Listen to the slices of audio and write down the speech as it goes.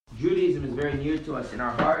Judaism is very near to us in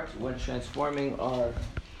our heart when transforming our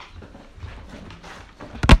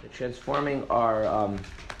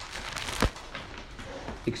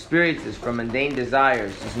experiences from mundane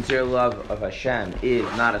desires to sincere love of Hashem is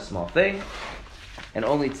not a small thing, and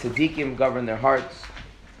only tzaddikim govern their hearts.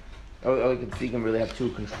 Only tzaddikim really have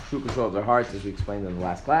true control of their hearts, as we explained in the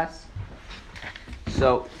last class.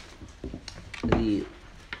 So, if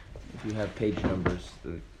you have page numbers,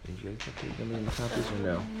 did you guys have page numbers in the copies or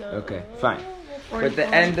no? Okay, fine. We're at the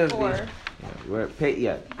end of the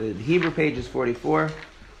Hebrew page is 44.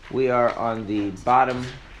 We are on the bottom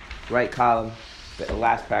right column, the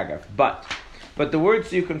last paragraph. But the word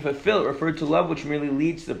 "so you can fulfill" it referred to love which merely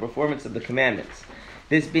leads to the performance of the commandments.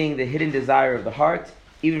 This being the hidden desire of the heart,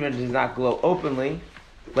 even when it does not glow openly,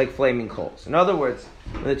 like flaming coals. In other words,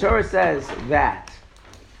 when the Torah says that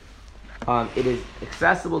it is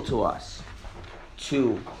accessible to us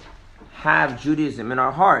to have Judaism in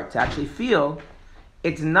our heart, to actually feel,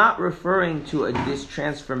 it's not referring to this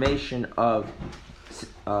transformation of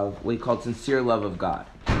what we call sincere love of God.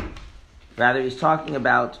 Rather, he's talking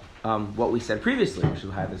about what we said previously, which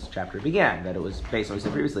is how this chapter began, that it was based on what we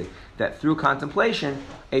said previously, that through contemplation,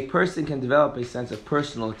 a person can develop a sense of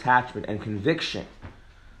personal attachment and conviction,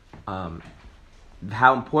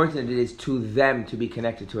 how important it is to them to be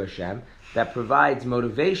connected to Hashem, that provides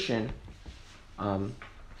motivation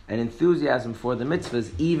and enthusiasm for the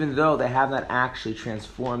mitzvahs, even though they have not actually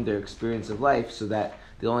transformed their experience of life, so that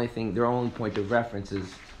their only point of reference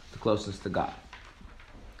is the closeness to God.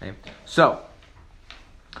 Okay? So,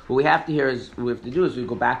 what we have to do is we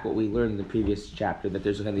go back what we learned in the previous chapter, that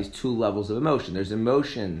there's kind of these two levels of emotion. There's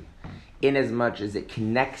emotion in as much as it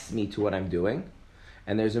connects me to what I'm doing,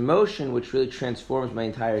 and there's emotion which really transforms my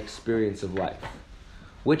entire experience of life.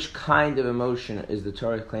 Which kind of emotion is the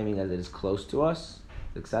Torah claiming that it is close to us,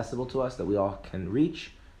 accessible to us, that we all can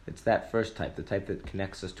reach? It's that first type, the type that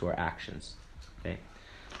connects us to our actions. Okay.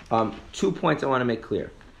 2 points I want to make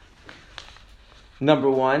clear.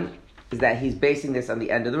 Number one is that he's basing this on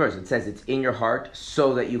the end of the verse. It says it's in your heart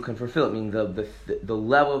so that you can fulfill it. Meaning the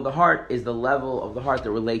level of the heart is the level of the heart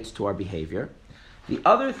that relates to our behavior. The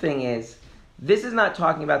other thing is, this is not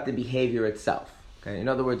talking about the behavior itself. Okay? In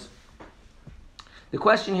other words, the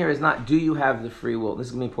question here is not, do you have the free will? This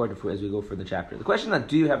is going to be important as we go through the chapter. The question is not,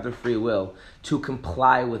 do you have the free will to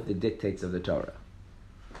comply with the dictates of the Torah?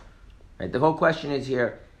 Right? The whole question is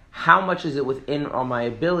here, how much is it within my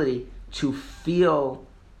ability to feel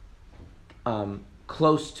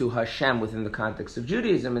close to Hashem within the context of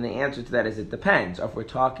Judaism? And the answer to that is it depends. If we're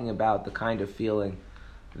talking about the kind of feeling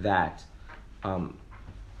that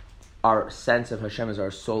our sense of Hashem is our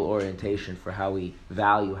sole orientation for how we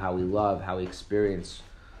value, how we love, how we experience,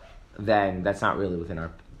 then that's not really within our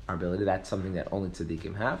ability. That's something that only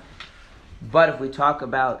tzaddikim have. But if we talk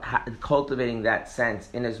about cultivating that sense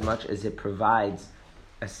in as much as it provides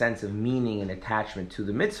a sense of meaning and attachment to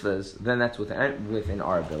the mitzvahs, then that's within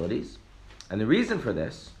our abilities. And the reason for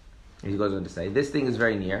this, he goes on to say, this thing is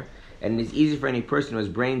very near, and it is easy for any person who has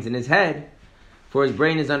brains in his head, for his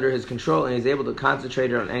brain is under his control and he is able to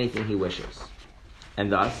concentrate on anything he wishes.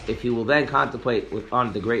 And thus, if he will then contemplate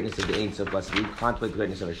on the greatness of the Ein Sof Blessed, contemplate the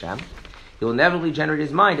greatness of Hashem, he will inevitably generate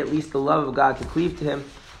his mind, at least the love of God, to cleave to him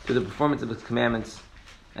through the performance of his commandments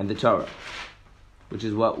and the Torah, which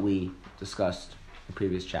is what we discussed in the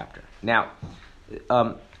previous chapter. Now,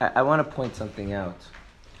 I want to point something out.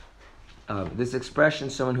 This expression,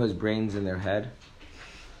 someone who has brains in their head,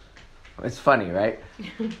 it's funny, right?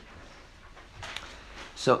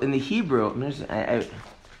 So in the Hebrew, so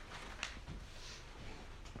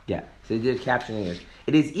they did caption in English.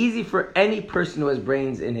 It is easy for any person who has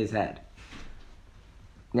brains in his head.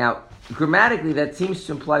 Now, grammatically, that seems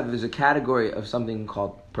to imply that there's a category of something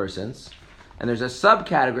called persons, and there's a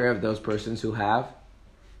subcategory of those persons who have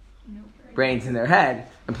brains in their head,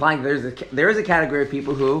 implying there is a category of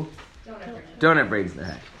people who don't have brains in their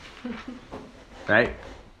head. Right?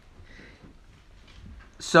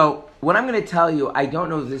 So, what I'm going to tell you, I don't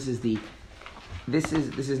know if this is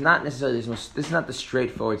not necessarily this is not the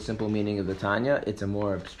straightforward, simple meaning of the Tanya. It's a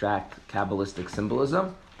more abstract, Kabbalistic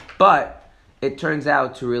symbolism, but it turns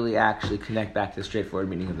out to really actually connect back to the straightforward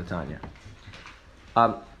meaning of the Tanya.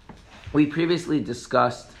 We previously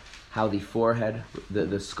discussed how the forehead,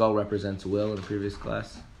 the skull represents will in the previous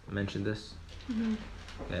class. I mentioned this. Mm-hmm.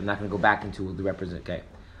 Okay, I'm not going to go back into the represent. Okay,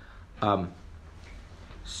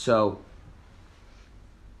 so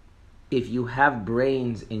if you have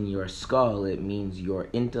brains in your skull, it means your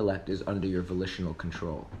intellect is under your volitional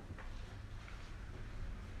control.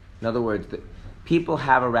 In other words, people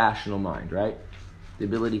have a rational mind, right? The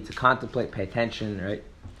ability to contemplate, pay attention, right?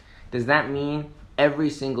 Does that mean every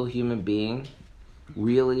single human being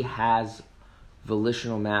really has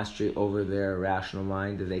volitional mastery over their rational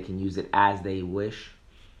mind, that they can use it as they wish?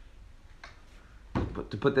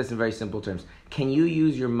 But to put this in very simple terms, can you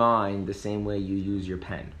use your mind the same way you use your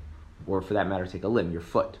pen? Or for that matter, take a limb, your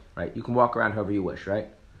foot, right? You can walk around however you wish, right?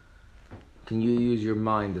 Can you use your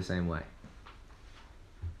mind the same way?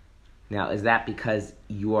 Now, is that because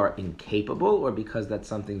you are incapable, or because that's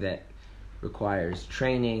something that requires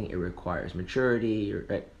training, it requires maturity,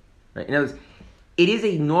 right? In other words, it is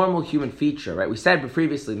a normal human feature, right? We said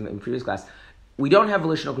previously in previous class, we don't have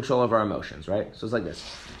volitional control over our emotions, right? So it's like this.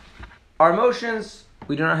 Our emotions,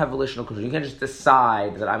 we do not have volitional control. You can't just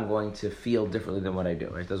decide that I'm going to feel differently than what I do,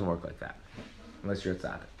 right? It doesn't work like that, unless you're a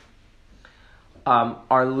tzaddik.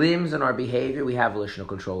 Our limbs and our behavior, we have volitional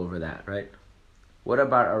control over that, right? What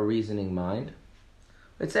about our reasoning mind?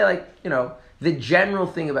 Let's say, the general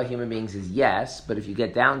thing about human beings is yes, but if you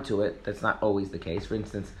get down to it, that's not always the case. For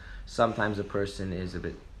instance, sometimes a person is a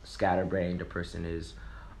bit scatterbrained, a person is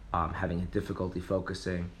having a difficulty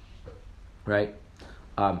focusing, right?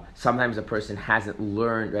 Sometimes a person hasn't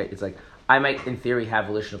learned, right? It's like, I might, in theory, have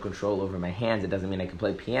volitional control over my hands. It doesn't mean I can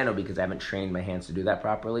play piano because I haven't trained my hands to do that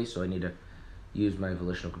properly, so I need to use my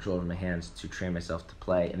volitional control over my hands to train myself to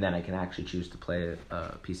play, and then I can actually choose to play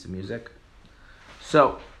a piece of music.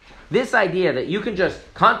 So, this idea that you can just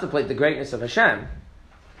contemplate the greatness of Hashem,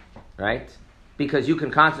 right, because you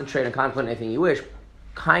can concentrate and contemplate anything you wish,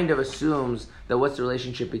 kind of assumes that what's the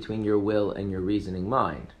relationship between your will and your reasoning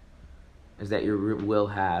mind? Is that your will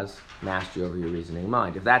has mastery over your reasoning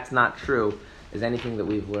mind. If that's not true, is anything that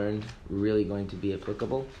we've learned really going to be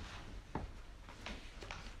applicable?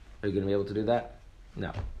 Are you going to be able to do that?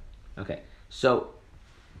 No. Okay. So,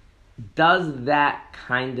 does that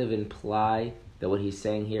kind of imply that what he's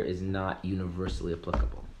saying here is not universally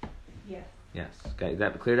applicable? Yes. Yes. Okay. Is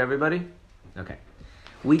that clear to everybody? Okay.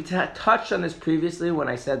 We touched on this previously when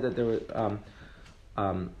I said that there were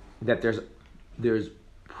that there's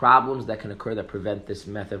problems that can occur that prevent this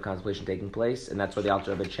method of contemplation taking place, and that's why the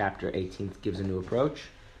Alter Rebbe chapter 18 gives a new approach.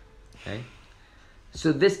 Okay.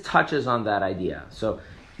 So this touches on that idea. So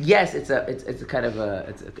yes, it's kind of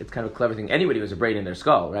a clever thing. Anybody who has a brain in their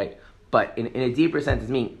skull, right? But in a deeper sense,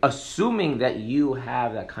 it's meaning assuming that you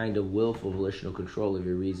have that kind of willful volitional control of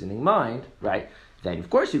your reasoning mind, right? Then of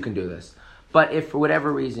course you can do this. But if for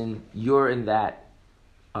whatever reason you're in that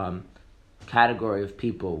category of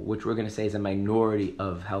people, which we're going to say is a minority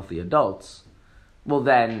of healthy adults, well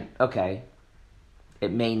then, okay,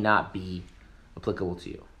 it may not be applicable to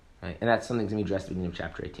you, right? And that's something to be addressed at the beginning of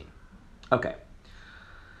chapter 18. Okay.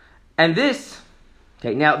 And this,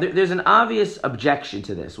 okay, now there's an obvious objection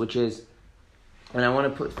to this, which is, and I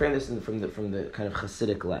want to frame this from the kind of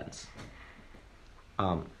Hasidic lens.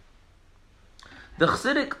 The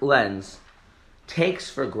Hasidic lens takes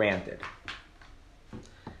for granted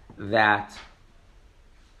that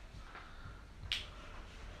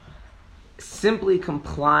simply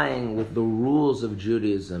complying with the rules of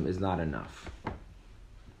Judaism is not enough.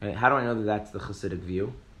 Right? How do I know that that's the Hasidic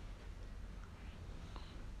view?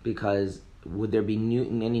 Because would there be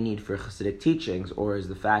any need for Hasidic teachings, or is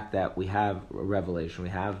the fact that we have a revelation, we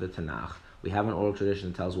have the Tanakh, we have an oral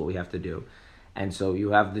tradition that tells what we have to do, and so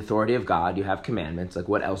you have the authority of God, you have commandments, like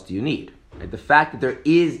what else do you need? Right? The fact that there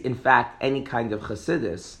is, in fact, any kind of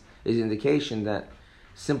Hasidus is an indication that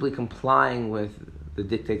simply complying with the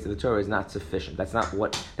dictates of the Torah is not sufficient. That's not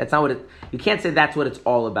what it, you can't say that's what it's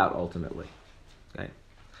all about ultimately. Okay?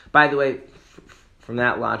 By the way, from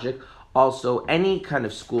that logic, also any kind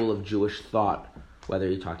of school of Jewish thought, whether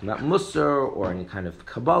you're talking about Musar or any kind of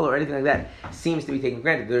Kabbalah or anything like that, seems to be taken for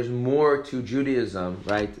granted. There's more to Judaism,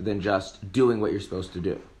 right, than just doing what you're supposed to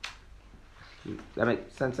do. Does that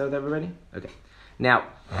make sense with everybody? Okay. Now,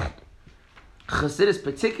 Chassidus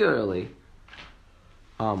particularly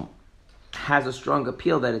has a strong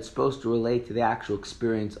appeal that it's supposed to relate to the actual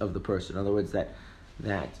experience of the person. In other words, that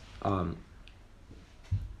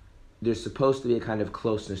there's supposed to be a kind of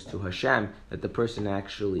closeness to Hashem that the person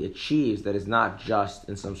actually achieves that is not just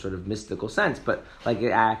in some sort of mystical sense, but like it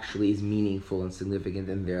actually is meaningful and significant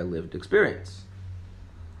in their lived experience.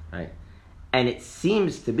 Right? And it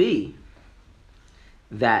seems to be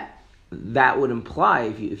that would imply,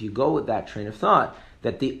 if you go with that train of thought,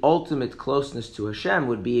 that the ultimate closeness to Hashem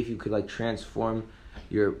would be if you could transform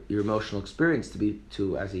your emotional experience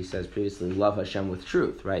to, as he says previously, love Hashem with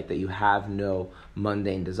truth, right? That you have no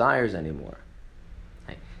mundane desires anymore.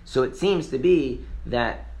 Right? So it seems to be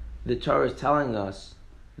that the Torah is telling us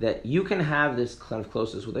that you can have this kind of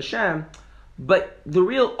closeness with Hashem, but the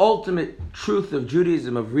real ultimate truth of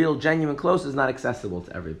Judaism, of real genuine closeness, is not accessible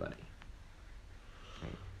to everybody.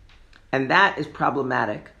 Right? And that is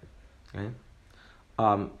problematic. Okay?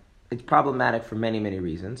 It's problematic for many, many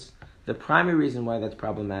reasons. The primary reason why that's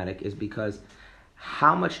problematic is because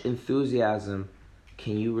how much enthusiasm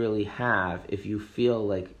can you really have if you feel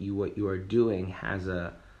like what you are doing has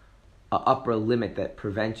a upper limit that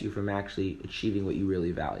prevents you from actually achieving what you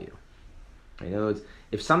really value? In other words,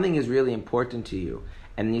 if something is really important to you,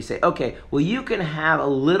 and then you say, okay, well, you can have a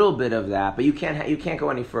little bit of that, but you can't go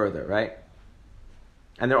any further, right?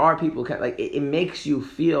 And there are people it makes you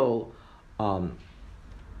feel, kind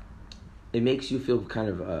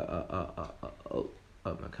of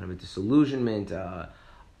a disillusionment, a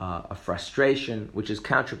frustration, which is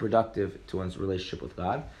counterproductive to one's relationship with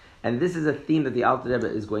God. And this is a theme that the Alter Rebbe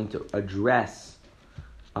is going to address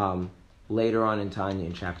later on in Tanya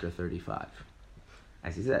in chapter 35,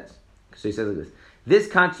 as he says. So he says like this: this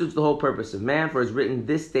constitutes the whole purpose of man, for it is written,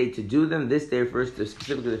 this day to do them. This day refers to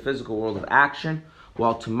specifically the physical world of action,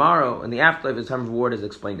 while tomorrow in the afterlife is time of reward, as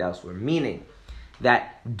explained elsewhere. Meaning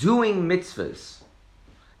that doing mitzvahs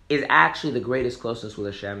is actually the greatest closeness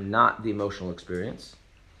with Hashem, not the emotional experience.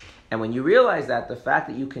 And when you realize that, the fact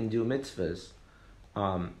that you can do mitzvahs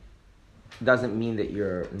doesn't mean that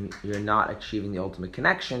you're not achieving the ultimate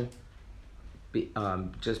connection. The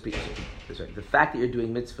fact that you're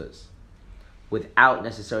doing mitzvahs without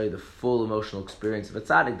necessarily the full emotional experience of a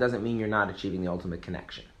tzaddik doesn't mean you're not achieving the ultimate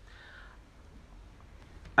connection.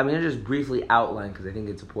 I'm going to just briefly outline, because I think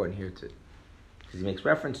it's important here because he makes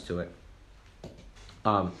reference to it.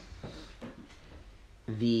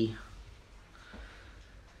 The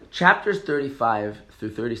chapters 35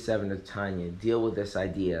 through 37 of Tanya deal with this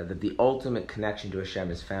idea that the ultimate connection to Hashem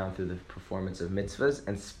is found through the performance of mitzvahs,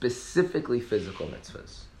 and specifically physical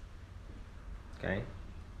mitzvahs. Okay?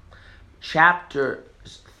 Chapters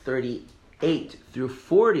 38 through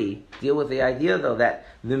 40 deal with the idea, though, that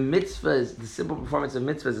the mitzvahs, the simple performance of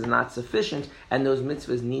mitzvahs is not sufficient, and those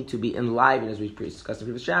mitzvahs need to be enlivened, as we discussed in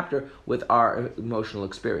the previous chapter, with our emotional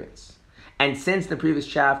experience. And since the previous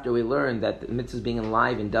chapter we learned that the mitzvahs being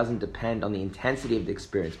enlivened doesn't depend on the intensity of the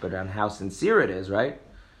experience, but on how sincere it is, right?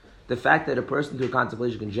 The fact that a person through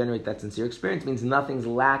contemplation can generate that sincere experience means nothing's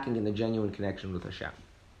lacking in the genuine connection with Hashem.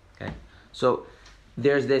 Okay? So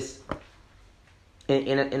there's this,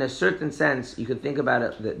 in a certain sense, you could think about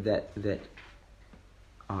it that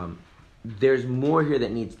there's more here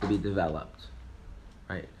that needs to be developed,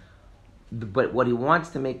 right? But what he wants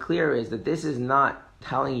to make clear is that this is not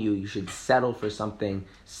telling you should settle for something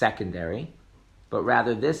secondary, but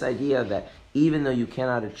rather this idea that even though you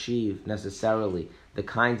cannot achieve necessarily the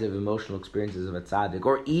kinds of emotional experiences of a tzaddik,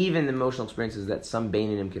 or even the emotional experiences that some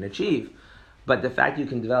Beinim can achieve, but the fact you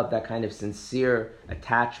can develop that kind of sincere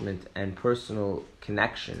attachment and personal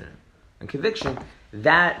connection and conviction,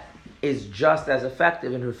 that is just as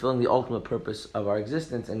effective in fulfilling the ultimate purpose of our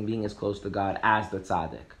existence and being as close to God as the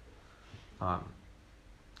tzaddik.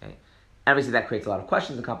 Okay. Obviously, that creates a lot of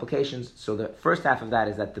questions and complications. So the first half of that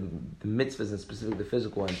is that the mitzvahs, and specifically the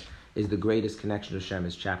physical ones, is the greatest connection to Hashem,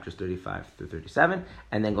 is chapters 35 through 37.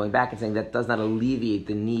 And then going back and saying that does not alleviate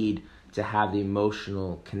the need to have the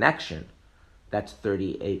emotional connection. That's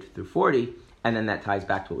 38 through 40. And then that ties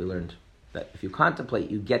back to what we learned, that if you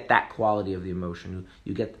contemplate, you get that quality of the emotion.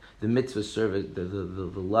 You get the mitzvahs serve as, the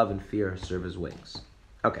love and fear serve as wings.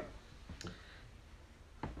 Okay.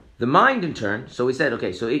 The mind, in turn, so we said,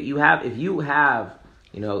 okay, so if you have,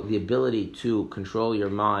 the ability to control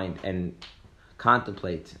your mind and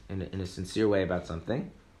contemplate in a sincere way about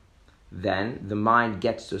something, then the mind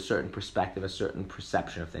gets to a certain perspective, a certain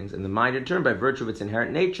perception of things. And the mind, in turn, by virtue of its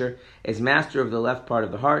inherent nature, is master of the left part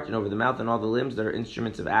of the heart and over the mouth and all the limbs that are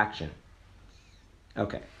instruments of action.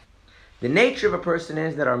 Okay. The nature of a person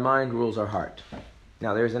is that our mind rules our heart.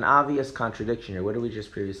 Now, there's an obvious contradiction here. What did we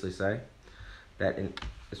just previously say?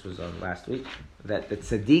 This was last week, that the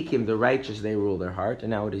tzaddikim, the righteous, they rule their heart.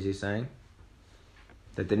 And now what is he saying?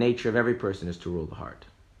 That the nature of every person is to rule the heart.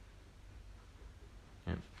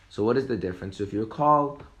 Yeah. So what is the difference? So if you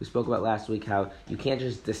recall, we spoke about last week how you can't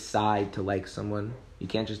just decide to like someone. You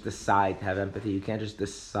can't just decide to have empathy. You can't just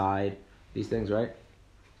decide these things, right?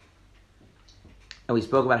 And we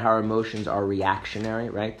spoke about how our emotions are reactionary,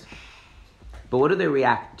 right? But what do they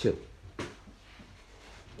react to?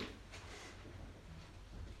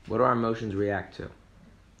 What do our emotions react to?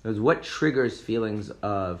 Because what triggers feelings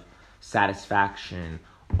of satisfaction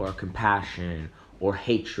or compassion or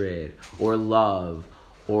hatred or love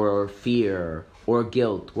or fear or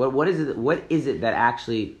guilt? What is it that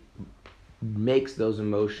actually makes those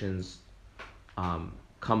emotions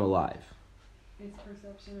come alive? It's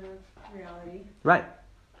perception of reality. Right.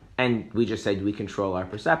 And we just said we control our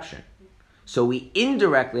perception. So we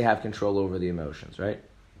indirectly have control over the emotions, right?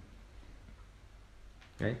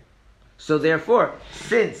 Okay? So therefore,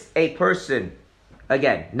 since a person,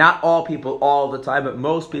 again, not all people all the time, but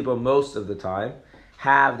most people most of the time,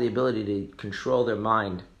 have the ability to control their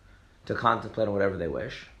mind to contemplate on whatever they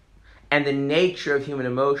wish. And the nature of human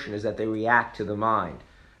emotion is that they react to the mind.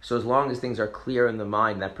 So as long as things are clear in the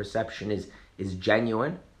mind, that perception is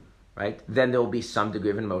genuine, right? Then there will be some degree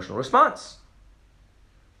of an emotional response.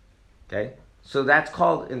 Okay? So that's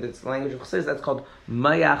called, in the language of Chassidus, that's called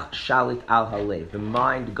Mayach Shalit Al Halev. The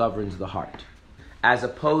mind governs the heart. As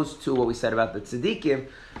opposed to what we said about the tzaddikim,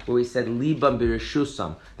 where we said Libam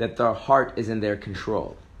Birishusam, that their heart is in their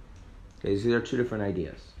control. Okay, so there are two different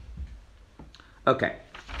ideas. Okay.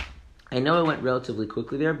 I know I went relatively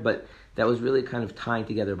quickly there, but that was really kind of tying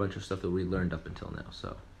together a bunch of stuff that we learned up until now.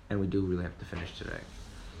 So, and we do really have to finish today.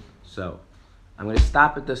 So, I'm going to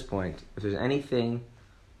stop at this point. If there's anything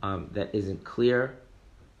that isn't clear,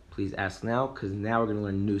 please ask now, because now we're going to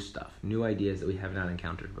learn new stuff, new ideas that we have not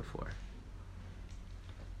encountered before.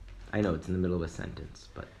 I know it's in the middle of a sentence,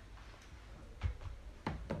 but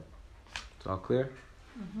it's all clear?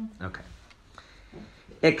 Mm-hmm. Okay.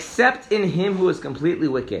 Except in him who is completely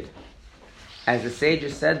wicked. As the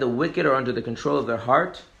sages said, the wicked are under the control of their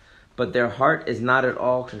heart, but their heart is not at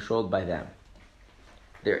all controlled by them.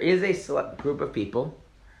 There is a select group of people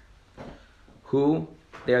who,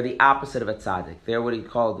 they are the opposite of a tzaddik. They are what he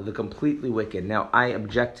called the completely wicked. Now, I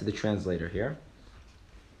object to the translator here,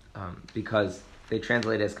 because they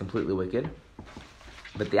translate it as completely wicked.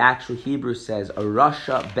 But the actual Hebrew says, a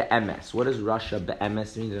rasha be'emes. What does rasha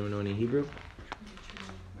be'emes mean? Does anyone know any Hebrew?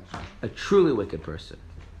 A truly wicked person,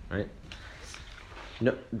 right?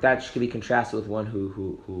 No, that should be contrasted with one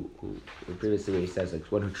who previously he says, like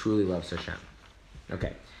one who truly loves Hashem.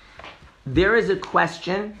 Okay. There is a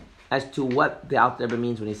question as to what the Alter Rebbe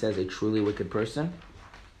means when he says a truly wicked person.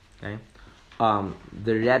 Okay.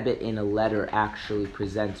 The Rebbe in a letter actually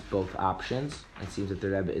presents both options. It seems that the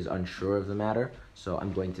Rebbe is unsure of the matter, so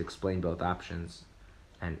I'm going to explain both options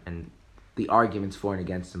and the arguments for and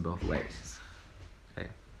against in both ways. Okay.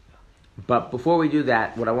 But before we do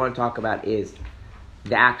that, what I want to talk about is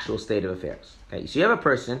the actual state of affairs. Okay, so you have a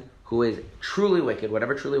person who is truly wicked,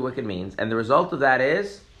 whatever truly wicked means, and the result of that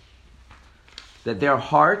is that their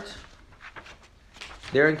heart,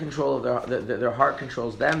 they're in control of their heart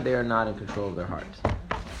controls them, they are not in control of their heart.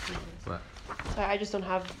 What? Sorry, I just don't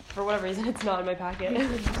have, for whatever reason, it's not in my packet.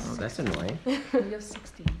 Oh, that's annoying. We have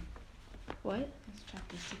 16. What? It's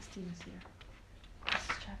chapter 16 is here. This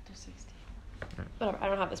is chapter 16. Whatever, I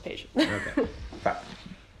don't have this page. Okay, fine.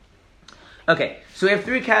 Okay, so we have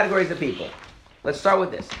three categories of people. Let's start with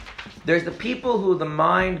this. There's the people who the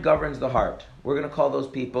mind governs the heart. We're going to call those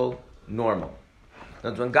people normal.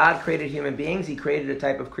 Because when God created human beings, he created a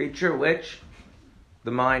type of creature which the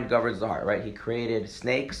mind governs the heart, right? He created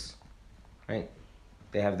snakes, right?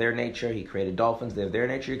 They have their nature. He created dolphins. They have their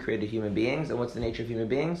nature. He created human beings. And what's the nature of human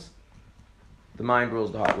beings? The mind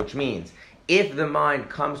rules the heart, which means if the mind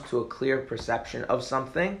comes to a clear perception of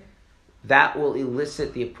something, that will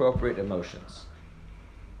elicit the appropriate emotions.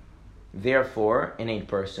 Therefore, in a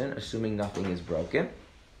person, assuming nothing is broken,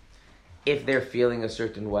 if they're feeling a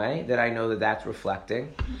certain way, then I know that that's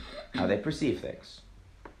reflecting how they perceive things.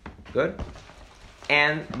 Good?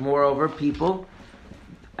 And moreover, people,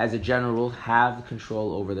 as a general rule, have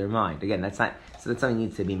control over their mind. Again, that's something that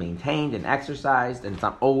needs to be maintained and exercised, and it's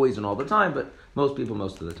not always and all the time, but most people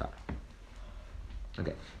most of the time.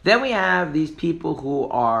 Okay. Then we have these people who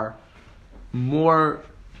are more,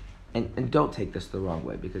 and don't take this the wrong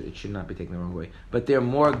way, because it should not be taken the wrong way, but they're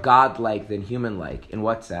more godlike than human-like. In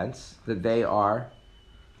what sense? That they are,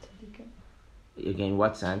 again,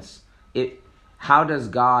 what sense? How does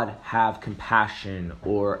God have compassion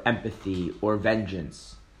or empathy or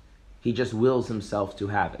vengeance? He just wills himself to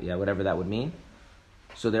have it, whatever that would mean.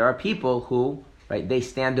 So there are people who, right, they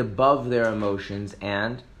stand above their emotions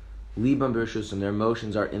and Libam Birshusam, their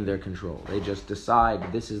emotions are in their control. They just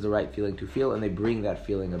decide this is the right feeling to feel, and they bring that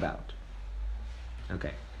feeling about.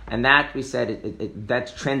 Okay, and that we said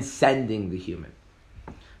that's transcending the human.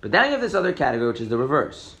 But then you have this other category, which is the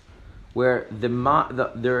reverse, where their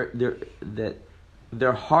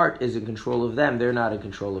heart is in control of them; they're not in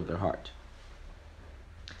control of their heart.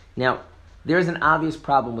 Now, there is an obvious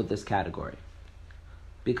problem with this category,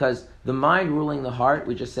 because the mind ruling the heart,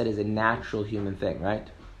 we just said, is a natural human thing, right?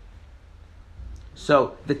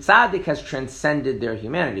 So the tzaddik has transcended their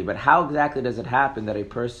humanity, but how exactly does it happen that a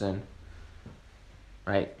person,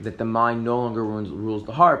 right, that the mind no longer rules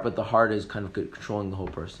the heart, but the heart is kind of controlling the whole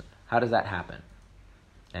person? How does that happen?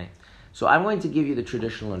 Okay, so I'm going to give you the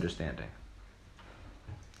traditional understanding.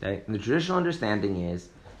 Okay, and the traditional understanding is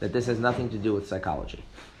that this has nothing to do with psychology.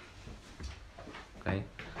 Okay,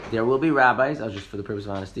 there will be rabbis, just for the purpose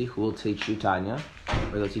of honesty, who will teach you Tanya,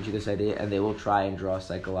 or they'll teach you this idea, and they will try and draw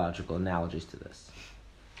psychological analogies to this.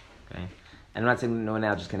 Okay? And I'm not saying no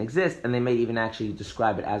analogies can exist, and they may even actually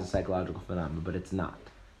describe it as a psychological phenomenon, but it's not.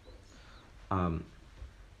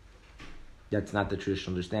 That's not the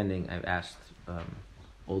traditional understanding. I've asked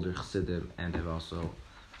older Chassidim, and I've also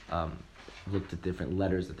looked at different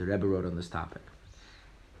letters that the Rebbe wrote on this topic.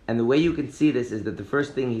 And the way you can see this is that the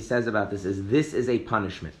first thing he says about this is a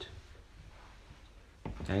punishment.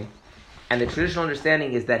 Okay? And the traditional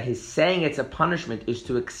understanding is that his saying it's a punishment is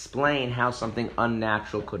to explain how something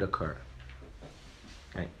unnatural could occur.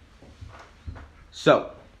 Okay?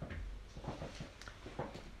 So,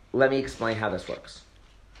 let me explain how this works.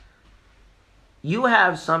 You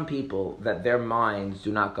have some people that their minds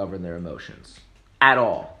do not govern their emotions at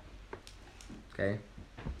all. Okay?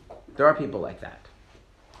 There are people like that.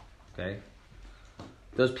 Okay?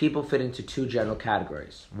 Those people fit into two general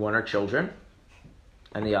categories. One are children,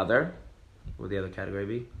 and the other, what would the other category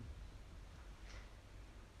be?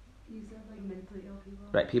 You said like mentally ill people.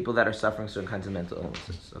 Right, people that are suffering certain kinds of mental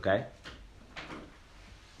illnesses, okay?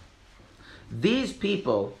 These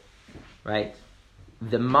people, right,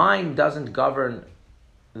 the mind doesn't govern,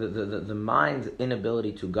 the mind's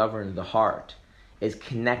inability to govern the heart is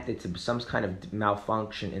connected to some kind of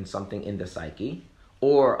malfunction in something in the psyche,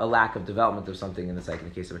 or a lack of development of something in the psyche in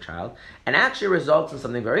the case of a child, and actually results in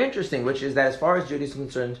something very interesting, which is that as far as Judaism is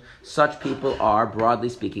concerned, such people are, broadly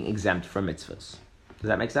speaking, exempt from mitzvahs. Does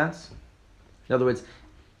that make sense? In other words,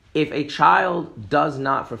 if a child does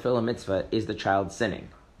not fulfill a mitzvah, is the child sinning?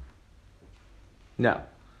 No.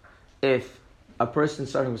 If a person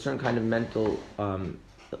suffering with certain kind of mental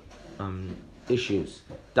issues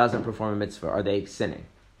doesn't perform a mitzvah, are they sinning?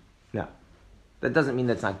 No. That doesn't mean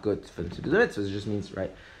that's not good for them to do the mitzvahs. It just means,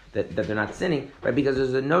 right, that they're not sinning, right? Because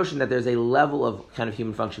there's a notion that there's a level of kind of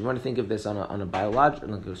human function. You want to think of this on a biological,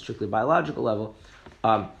 like a strictly biological level.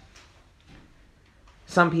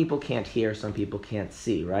 Some people can't hear, some people can't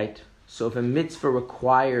see, right? So if a mitzvah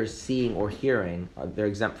requires seeing or hearing, they're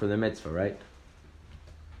exempt from the mitzvah, right?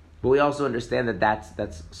 But we also understand that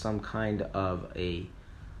that's some kind of a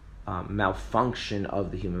malfunction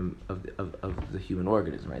of the human of the human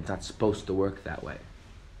organism, right? It's not supposed to work that way.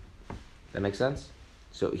 That makes sense?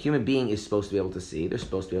 So a human being is supposed to be able to see, they're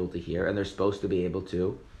supposed to be able to hear, and they're supposed to be able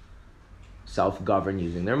to self-govern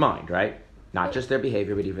using their mind, right? Not just their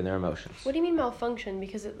behavior, but even their emotions. What do you mean malfunction?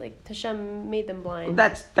 Because Hashem made them blind.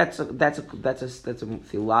 That's a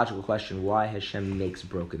theological question. Why Hashem makes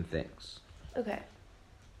broken things? Okay.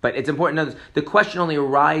 But it's important to know this. The question only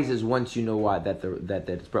arises once you know why that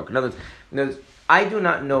it's broken. In other words, I do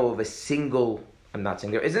not know of a single, I'm not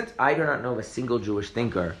saying there isn't, I do not know of a single Jewish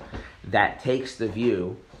thinker that takes the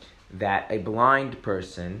view that a blind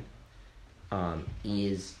person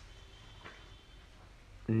is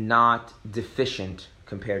not deficient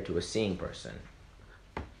compared to a seeing person.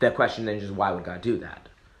 The question then is just, why would God do that?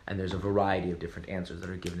 And there's a variety of different answers that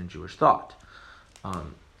are given in Jewish thought.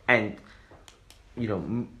 And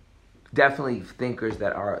definitely thinkers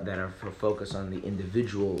that are focused on the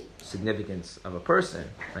individual significance of a person,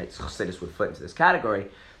 right? Chassidus would fit into this category,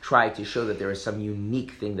 try to show that there is some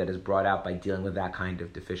unique thing that is brought out by dealing with that kind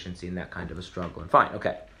of deficiency and that kind of a struggle. And fine,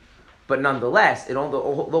 okay. But nonetheless, the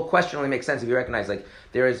whole question only makes sense if you recognize, like,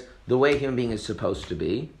 there is the way a human being is supposed to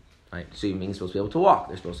be, right? So human beings are supposed to be able to walk,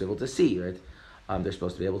 they're supposed to be able to see, right? They're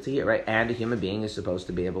supposed to be able to hear, right? And a human being is supposed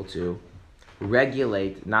to be able to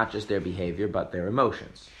regulate not just their behavior, but their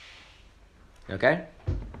emotions. Okay?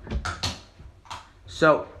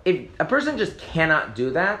 So, if a person just cannot do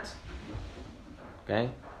that, okay,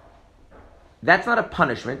 that's not a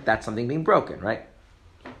punishment, that's something being broken, right?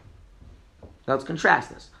 Now let's contrast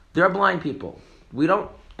this. There are blind people. There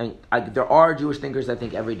are Jewish thinkers that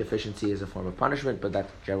think every deficiency is a form of punishment, but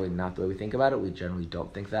that's generally not the way we think about it. We generally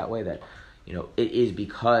don't think that way, that it is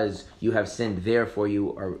because you have sinned, therefore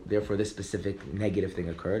this specific negative thing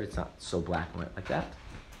occurred. It's not so black and white like that.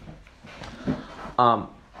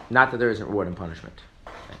 Not that there isn't reward and punishment.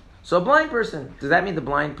 Okay. So a blind person, does that mean the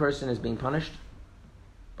blind person is being punished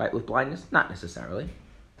with blindness? Not necessarily.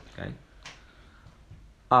 Okay.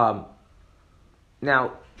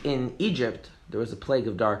 Now, in Egypt, there was a plague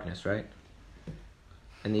of darkness, right?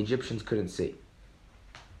 And the Egyptians couldn't see.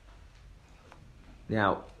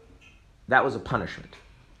 Now, that was a punishment.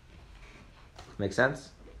 Make sense?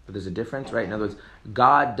 But there's a difference, right? In other words,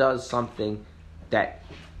 God does something that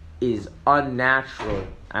is unnatural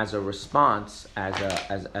as a response, as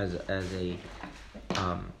a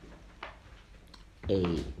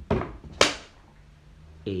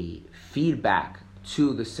feedback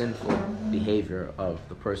to the sinful behavior of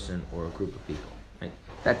the person or a group of people. Right?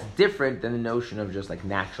 That's different than the notion of just like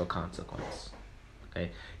natural consequence.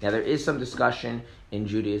 Okay. Now there is some discussion in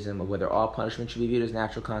Judaism of whether all punishment should be viewed as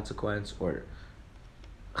natural consequence, or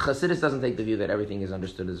Chassidus doesn't take the view that everything is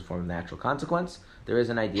understood as a form of natural consequence. There is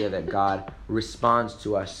an idea that God responds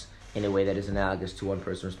to us in a way that is analogous to one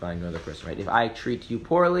person responding to another person, right? If I treat you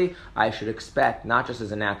poorly, I should expect, not just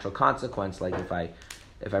as a natural consequence, like if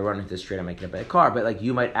I run into the street, I might get hit by a car, but like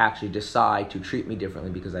you might actually decide to treat me differently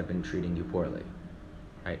because I've been treating you poorly,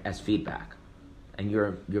 right? As feedback. And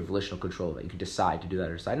your volitional control of it. You can decide to do that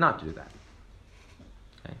or decide not to do that.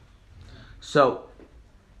 Okay? So,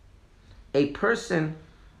 a person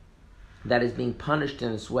that is being punished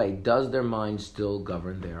in this way, does their mind still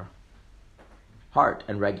govern their heart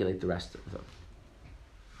and regulate the rest of them?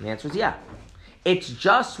 And the answer is yeah. It's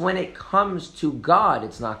just when it comes to God,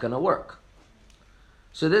 it's not going to work.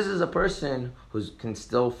 So this is a person who can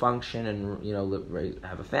still function and,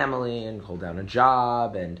 have a family and hold down a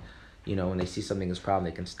job, and, when they see something as a problem,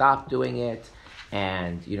 they can stop doing it.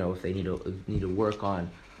 And, if they need to work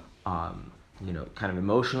on, kind of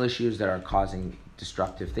emotional issues that are causing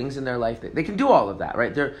destructive things in their life, they can do all of that,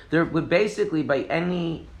 right? They're basically, by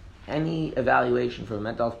any evaluation from a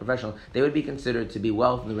mental health professional, they would be considered to be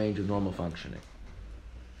well within the range of normal functioning.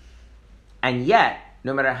 And yet,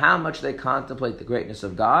 no matter how much they contemplate the greatness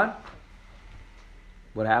of God,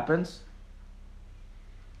 what happens?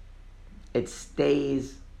 It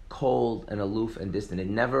stays cold and aloof and distant. It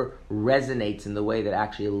never resonates in the way that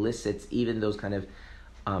actually elicits even those kind of,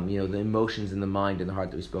 the emotions in the mind and the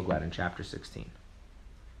heart that we spoke about in chapter 16.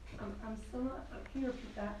 I'm still not. Can you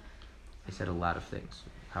repeat that? I said a lot of things.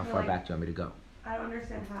 How far back do you want me to go? I don't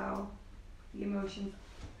understand how the emotions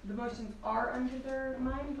are under their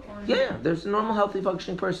mind, or Yeah, there's a normal, healthy,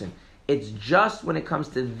 functioning person. It's just when it comes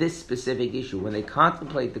to this specific issue, when they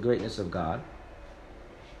contemplate the greatness of God,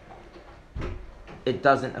 it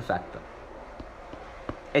doesn't affect them.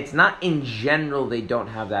 It's not in general they don't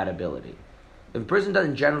have that ability. If a person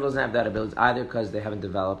in general doesn't have that ability, it's either because they haven't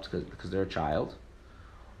developed because they're a child,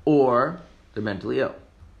 or they're mentally ill.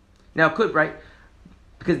 Now, it could, right?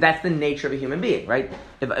 Because that's the nature of a human being, right?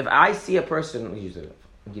 If I see a person,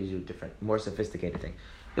 I'll give you a different, more sophisticated thing.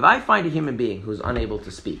 If I find a human being who's unable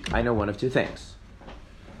to speak, I know one of two things.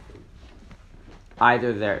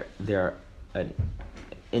 Either they're an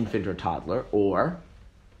infant or toddler, or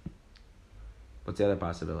what's the other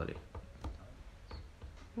possibility?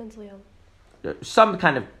 Mentally ill. Some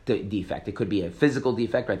kind of defect. It could be a physical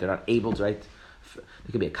defect, right? They're not able to, right?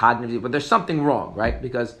 It could be a cognitive defect, but there's something wrong, right?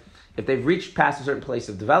 Because if they've reached past a certain place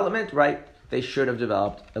of development, right, they should have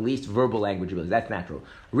developed at least verbal language abilities. That's natural.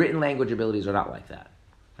 Written language abilities are not like that.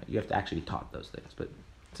 Right? You have to actually be taught those things, but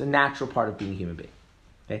it's a natural part of being a human being.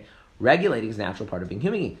 Okay? Regulating is a natural part of being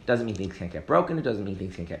human being. Doesn't mean things can't get broken. It doesn't mean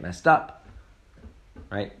things can't get messed up,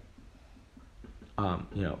 right?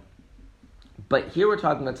 But here we're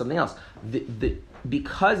talking about something else.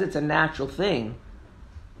 Because it's a natural thing,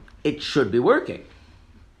 it should be working,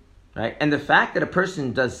 right? And the fact that a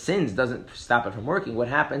person does sins doesn't stop it from working. What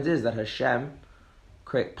happens is that Hashem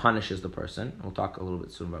punishes the person. We'll talk a little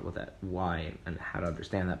bit soon about why and how to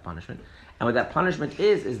understand that punishment. And what that punishment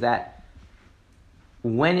is that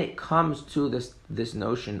when it comes to this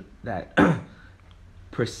notion that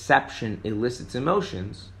perception elicits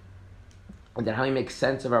emotions, and that how we make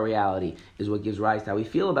sense of our reality is what gives rise to how we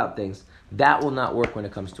feel about things, that will not work when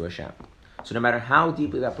it comes to Hashem. So no matter how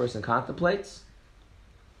deeply that person contemplates,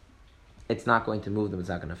 it's not going to move them, it's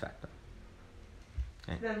not going to affect them.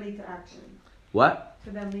 Okay. To then lead to action. What?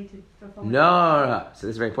 To then lead to fulfillment. No. So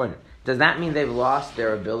this is very important. Does that mean they've lost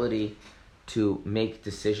their ability to make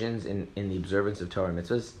decisions in the observance of Torah and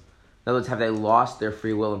mitzvahs? In other words, have they lost their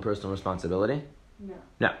free will and personal responsibility?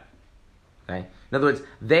 No. Okay. In other words,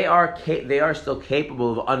 they are still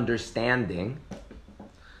capable of understanding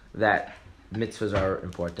that mitzvahs are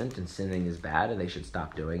important and sinning is bad and they should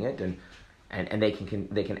stop doing it, and they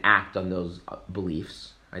can act on those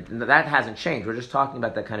beliefs. Right? And that hasn't changed. We're just talking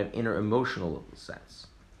about that kind of inner emotional sense.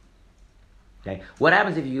 Okay. What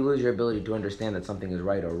happens if you lose your ability to understand that something is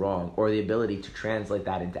right or wrong, or the ability to translate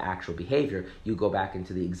that into actual behavior? You go back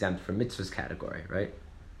into the exempt from mitzvahs category, right?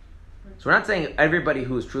 So we're not saying everybody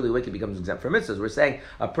who is truly wicked becomes exempt from mitzvahs. We're saying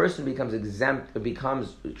a person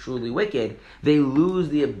becomes truly wicked, they lose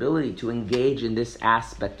the ability to engage in this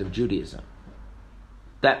aspect of Judaism.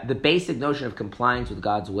 That the basic notion of compliance with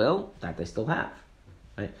God's will, that they still have.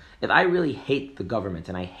 Right? If I really hate the government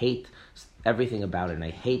and I hate everything about it and I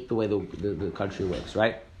hate the way the country works,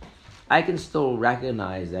 right? I can still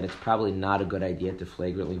recognize that it's probably not a good idea to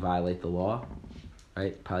flagrantly violate the law,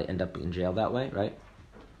 right? Probably end up in jail that way, right?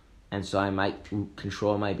 And so I might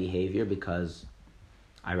control my behavior because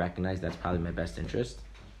I recognize that's probably my best interest.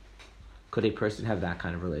 Could a person have that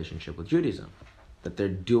kind of relationship with Judaism? That they're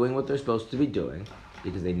doing what they're supposed to be doing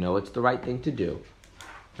because they know it's the right thing to do,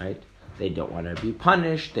 right? They don't want to be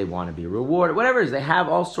punished, they want to be rewarded, whatever it is. They have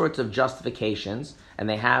all sorts of justifications, and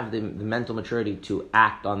they have the mental maturity to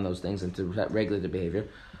act on those things and to regulate their behavior.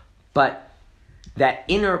 But that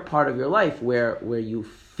inner part of your life where you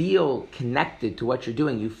feel connected to what you're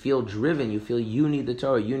doing, you feel driven, you feel you need the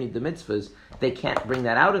Torah, you need the mitzvahs, they can't bring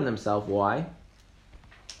that out in themselves. Why?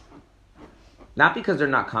 Not because they're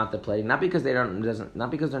not contemplating, not because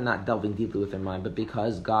not because they're not delving deeply with their mind, but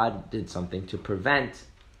because God did something to prevent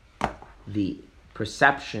the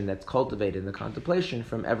perception that's cultivated in the contemplation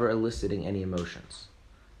from ever eliciting any emotions.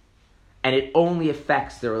 And it only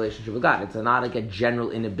affects their relationship with God. It's not like a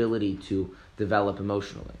general inability to develop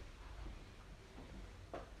emotionally.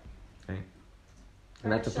 Okay?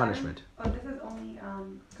 And that's a punishment. Oh, this is only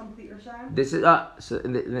complete Rishon? This is, so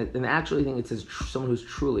in the actual thing, it says someone who's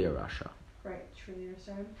truly a Rasha. Right, truly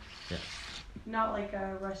Rishon? Yeah. Not like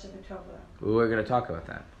a Rasha B'Tova. We're going to talk about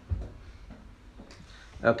that.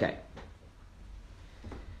 Okay.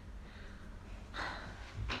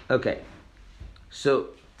 So,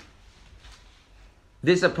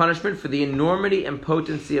 this is a punishment for the enormity and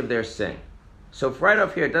potency of their sin. So right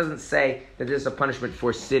off here, it doesn't say that this is a punishment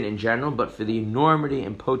for sin in general, but for the enormity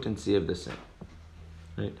and potency of the sin.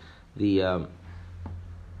 Right? The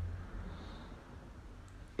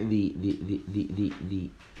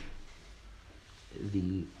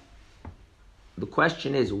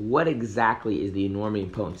question is, what exactly is the enormity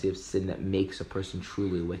and potency of sin that makes a person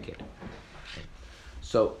truly wicked? Okay.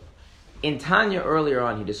 So, in Tanya earlier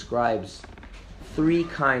on, he describes 3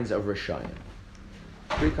 kinds of Rishayim,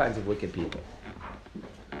 3 kinds of wicked people.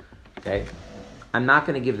 Okay? I'm not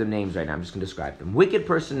going to give them names right now, I'm just going to describe them. Wicked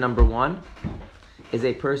person number 1 is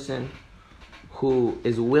a person who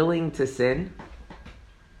is willing to sin,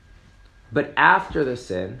 but after the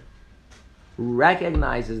sin,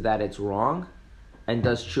 recognizes that it's wrong, and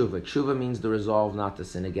does tshuva. Tshuva means the resolve not to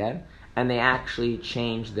sin again, and they actually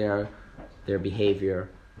change their behavior,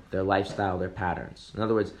 their lifestyle, their patterns. In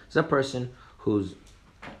other words, it's a person who's,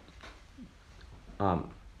 I'm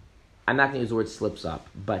not going to use the word slips up,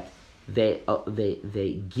 but they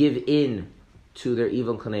give in to their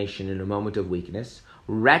evil inclination in a moment of weakness,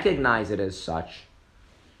 recognize it as such,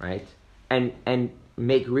 right, and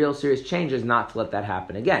make real serious changes not to let that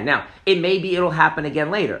happen again. Now, it'll happen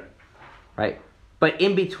again later, right? But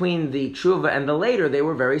in between the tshuva and the later, they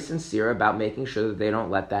were very sincere about making sure that they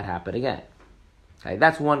don't let that happen again. Okay,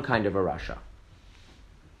 that's one kind of a rasha.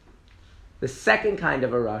 The second kind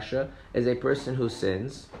of a rasha is a person who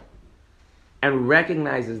sins and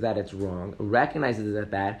recognizes that it's wrong, recognizes that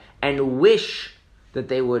it's bad, and wish that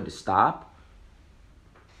they would stop,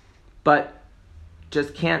 but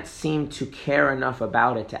just can't seem to care enough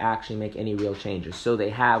about it to actually make any real changes. So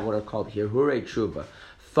they have what are called hirhurei tshuva,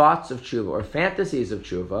 thoughts of tshuva or fantasies of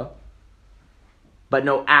tshuva, but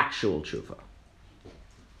no actual tshuva.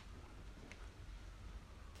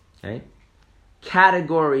 Okay?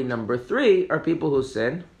 Category number 3 are people who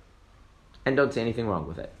sin and don't see anything wrong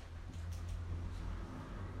with it.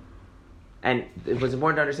 And what's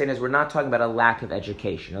important to understand is we're not talking about a lack of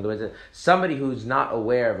education. In other words, somebody who's not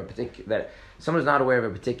aware of a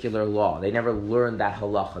particular law, they never learned that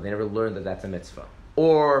halacha, they never learned that that's a mitzvah.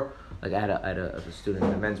 Or, like I had a student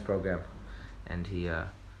in the men's program, and he, I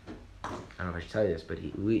don't know if I should tell you this, but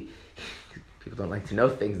people don't like to know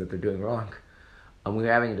things that they're doing wrong. We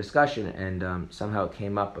were having a discussion, and somehow it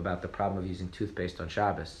came up about the problem of using toothpaste on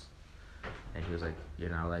Shabbos. And he was like, "You're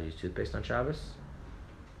not allowed to use toothpaste on Shabbos?"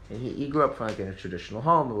 And he grew up from in a traditional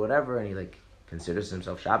home or whatever, and he considers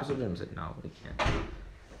himself Shabbos with him. He said, "No, we can't."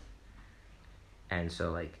 And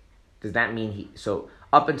so does that mean so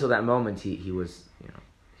up until that moment he was,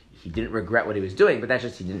 he didn't regret what he was doing, but that's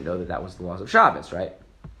just he didn't know that was the laws of Shabbos, right?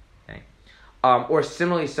 Okay. Or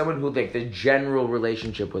similarly, someone who the general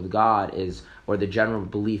relationship with God is, or the general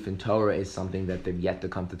belief in Torah is something that they've yet to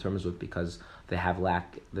come to terms with because they have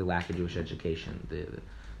lack of Jewish education.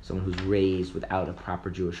 Someone who's raised without a proper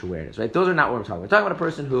Jewish awareness, right? Those are not what we're talking about. We're talking about a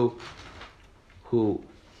person who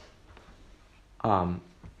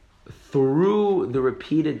through the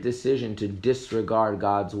repeated decision to disregard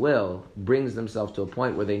God's will, brings themselves to a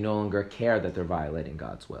point where they no longer care that they're violating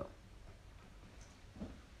God's will.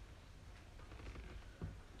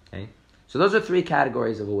 Okay? So those are 3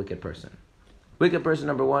 categories of a wicked person. Wicked person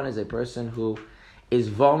number 1 is a person who is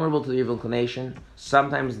vulnerable to the evil inclination.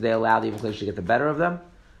 Sometimes they allow the evil inclination to get the better of them.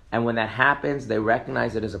 And when that happens, they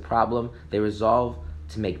recognize it as a problem. They resolve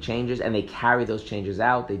to make changes, and they carry those changes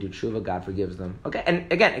out. They do tshuva, God forgives them. Okay,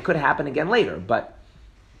 and again, it could happen again later, but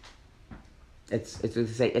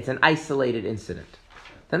it's an isolated incident.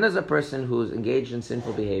 Then there's a person who's engaged in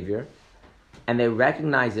sinful behavior, and they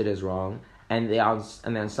recognize it as wrong, and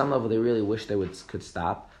on some level they really wish they could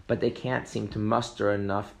stop, but they can't seem to muster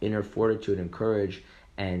enough inner fortitude and courage,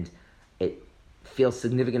 and it feels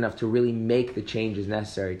significant enough to really make the changes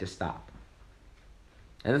necessary to stop.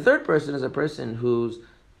 And the third person is a person whose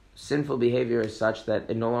sinful behavior is such that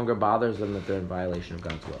it no longer bothers them that they're in violation of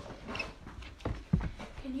God's will.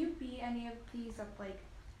 Can you be any of these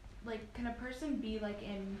can a person be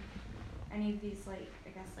in any of these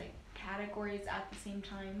categories at the same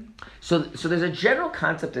time? So there's a general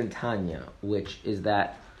concept in Tanya, which is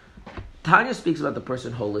that Tanya speaks about the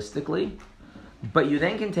person holistically, but you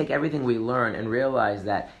then can take everything we learn and realize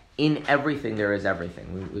that in everything there is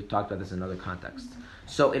everything. We've talked about this in other contexts.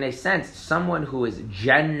 So in a sense, someone who is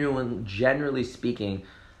generally speaking,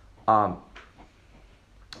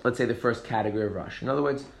 let's say the first category of rush. In other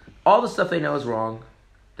words, all the stuff they know is wrong,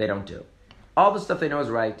 they don't do. All the stuff they know is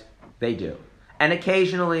right, they do. And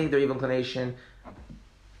occasionally, their evil inclination,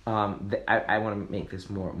 I want to make this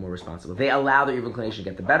more responsible. They allow their evil inclination to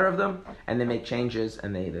get the better of them, and they make changes,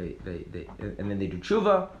 and and then they do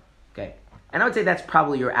tshuva. Okay, and I would say that's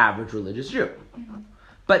probably your average religious Jew. Mm-hmm.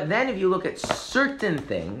 But then, if you look at certain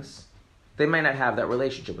things, they might not have that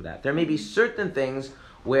relationship with that. There may be certain things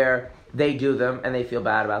where they do them, and they feel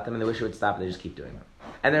bad about them, and they wish it would stop, and they just keep doing them.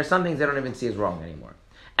 And there are some things they don't even see as wrong anymore.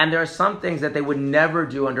 And there are some things that they would never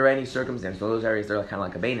do under any circumstance. So those areas, they're kind of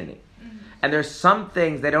like a Beinoni. Mm-hmm. And there's some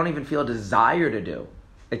things they don't even feel a desire to do.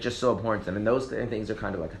 It's just so abhorrent to them. And those things are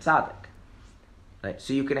kind of like a tzaddik. Right?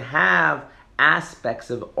 So you can have aspects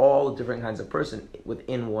of all different kinds of person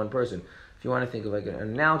within one person. If you want to think of an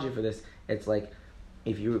analogy for this, it's like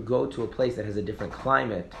if you go to a place that has a different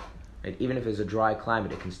climate, right? Even if it's a dry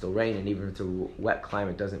climate, it can still rain. And even if it's a wet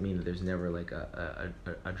climate, doesn't mean that there's never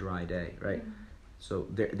a dry day, right? Mm-hmm. So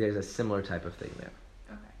there's a similar type of thing there.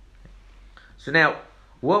 Okay. So now,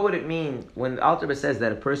 what would it mean when the Alter Rebbe says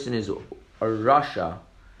that a person is a rasha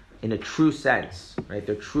in a true sense, right?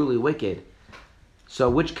 They're truly wicked.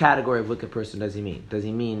 So which category of wicked person does he mean? Does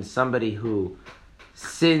he mean somebody who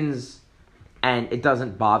sins and it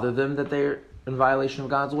doesn't bother them that they're in violation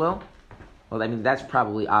of God's will? Well, I mean, that's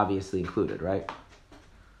probably obviously included, right?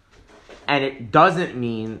 And it doesn't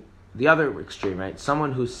mean the other extreme, right?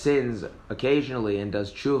 Someone who sins occasionally and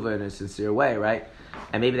does tshuva in a sincere way, right?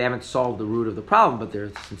 And maybe they haven't solved the root of the problem, but they're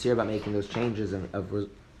sincere about making those changes in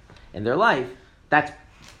their life. That's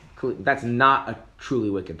not a truly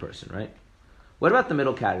wicked person, right? What about the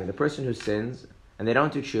middle category? The person who sins and they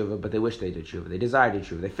don't do tshuva, but they wish they did tshuva. They desire to do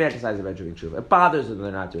tshuva. They fantasize about doing tshuva. It bothers them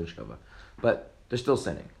they're not doing tshuva, but they're still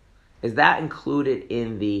sinning. Is that included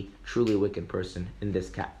in the truly wicked person in this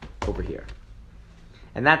cat over here?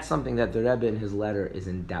 And that's something that the Rebbe in his letter is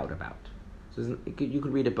in doubt about. So you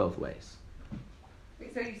could read it both ways.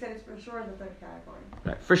 So you said it's for sure the third category.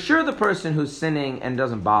 Right. For sure the person who's sinning and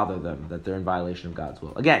doesn't bother them that they're in violation of God's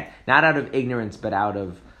will. Again, not out of ignorance, but out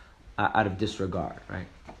of disregard, right?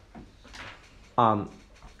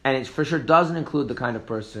 And it for sure doesn't include the kind of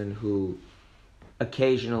person who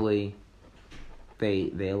occasionally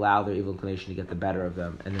they allow their evil inclination to get the better of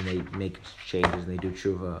them, and then they make changes and they do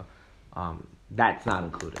tshuva. That's not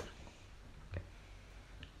included. Okay.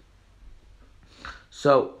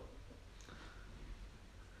 So,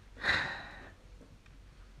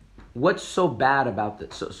 what's so bad about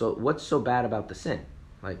this? So what's so bad about the sin?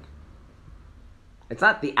 Like, it's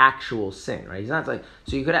not the actual sin, right? It's not like,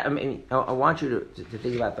 so you could have, I want you to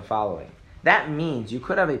think about the following. That means you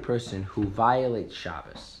could have a person who violates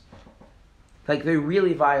Shabbos. Like, they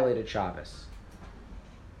really violated Shabbos.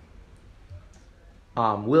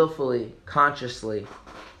 Willfully, consciously,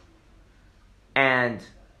 and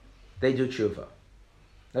they do tshuva.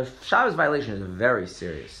 Now, Shabbos violation is a very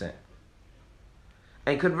serious sin.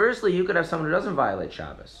 And conversely, you could have someone who doesn't violate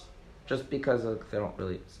Shabbos, just because they don't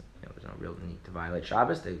really, there's no real need to violate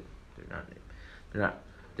Shabbos. They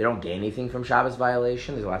don't gain anything from Shabbos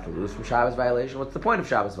violation. There's a lot to lose from Shabbos violation. What's the point of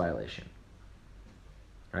Shabbos violation?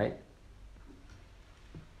 Right?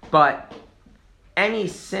 But any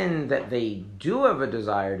sin that they do have a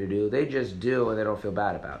desire to do, they just do and they don't feel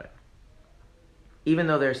bad about it. Even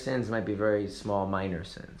though their sins might be very small, minor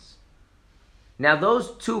sins. Now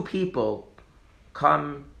those two people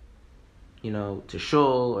come, to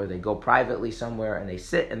shul, or they go privately somewhere and they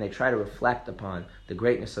sit and they try to reflect upon the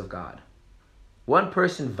greatness of God. One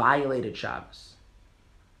person violated Shabbos,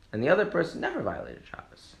 and the other person never violated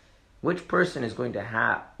Shabbos. Which person is going to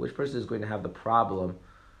have the problem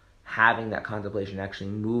having that contemplation actually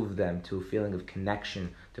move them to a feeling of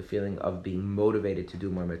connection, to a feeling of being motivated to do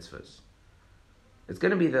more mitzvahs? It's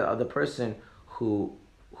going to be the person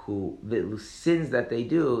who the sins that they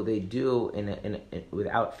do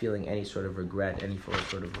without feeling any sort of regret, any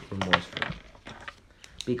sort of remorse for them.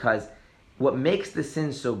 Because what makes the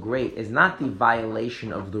sin so great is not the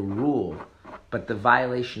violation of the rule, but the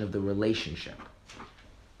violation of the relationship.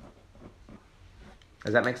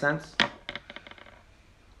 Does that make sense?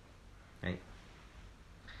 Right?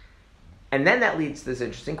 And then that leads to this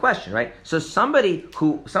interesting question, right? So somebody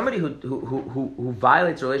who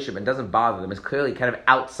violates a relationship and doesn't bother them is clearly kind of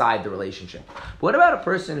outside the relationship. But what about a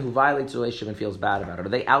person who violates a relationship and feels bad about it? Are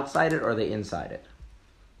they outside it or are they inside it?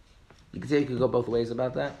 You can say you could go both ways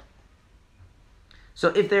about that. So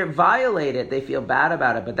if they're violated, they feel bad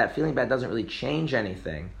about it, but that feeling bad doesn't really change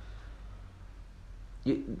anything.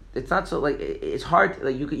 It's not so like it's hard.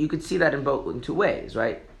 Like you could see that in two ways,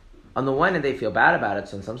 right? On the one hand, they feel bad about it,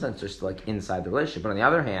 so in some sense they're still like inside the relationship. But on the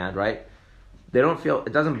other hand, right, they don't feel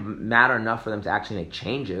it doesn't matter enough for them to actually make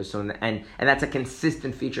changes. So and that's a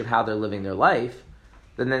consistent feature of how they're living their life.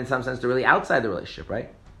 Then in some sense they're really outside the relationship, right?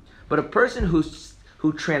 But a person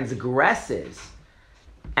who transgresses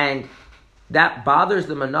and that bothers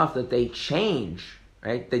them enough that they change,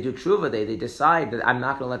 right? They do tshuva, they decide that I'm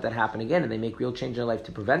not going to let that happen again, and they make real change in their life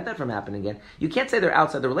to prevent that from happening again. You can't say they're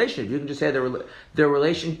outside the relationship. You can just say their being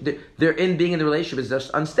in the relationship is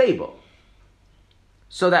just unstable.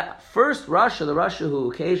 So that first Rasha, the Rasha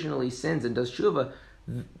who occasionally sins and does tshuva,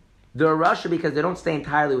 they're Rasha because they don't stay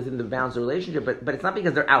entirely within the bounds of the relationship, but it's not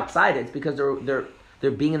because they're outside it, it's because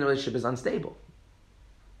their being in the relationship is unstable.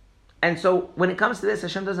 And so, when it comes to this,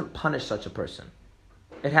 Hashem doesn't punish such a person.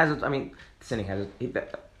 It has, sinning has, don't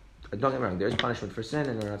get me wrong, there's punishment for sin,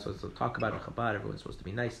 and we're not supposed to talk about it, Chabad, everyone's supposed to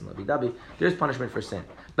be nice and lovey-dovey. There's punishment for sin.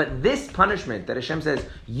 But this punishment that Hashem says,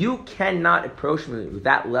 you cannot approach me with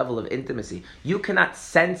that level of intimacy. You cannot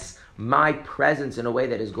sense my presence in a way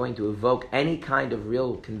that is going to evoke any kind of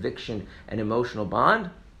real conviction and emotional bond.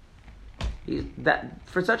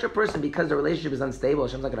 For such a person, because the relationship is unstable,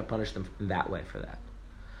 Hashem's not going to punish them in that way for that.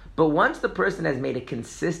 But once the person has made a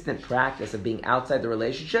consistent practice of being outside the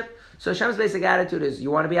relationship, so Hashem's basic attitude is,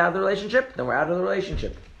 you want to be out of the relationship? Then we're out of the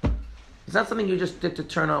relationship. It's not something you just get to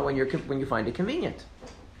turn on when you find it convenient.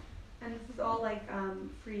 And this is all like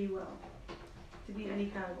free will, to be in any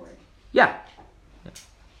category. Yeah.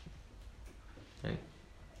 Okay.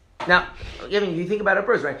 Now, you think about a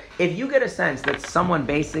person, right? If you get a sense that someone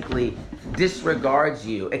basically disregards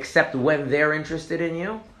you except when they're interested in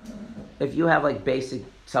you, if you have like basic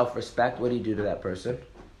self-respect, what do you do to that person?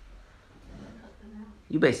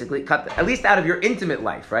 You basically cut at least out of your intimate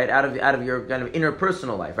life, right? Out of your kind of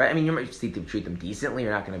interpersonal life, right? You might treat them decently.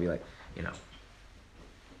 You're not going to be like,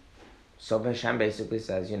 So Hashem basically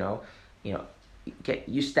says, okay,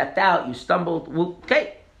 you stepped out, you stumbled. Well,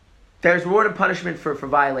 okay, there's reward and punishment for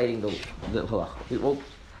violating the halach. Well,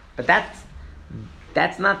 but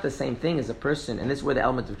that's not the same thing as a person, and this is where the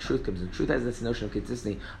element of truth comes in. Truth has this notion of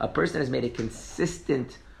consistency. A person has made a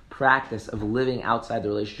consistent practice of living outside the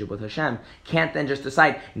relationship with Hashem, can't then just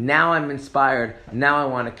decide, now I'm inspired, now I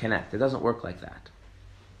want to connect. It doesn't work like that.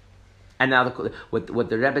 And now what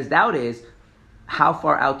the Rebbe's doubt is, how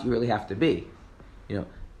far out do you really have to be?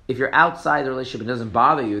 If you're outside the relationship and it doesn't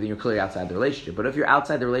bother you, then you're clearly outside the relationship. But if you're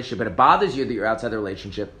outside the relationship and it bothers you that you're outside the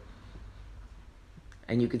relationship,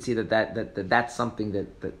 and you can see that's something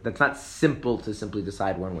that's not simple to simply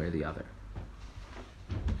decide one way or the other.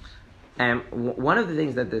 And one of the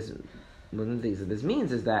things that this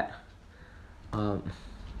means is that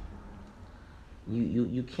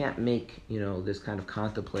you can't make this kind of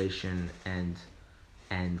contemplation and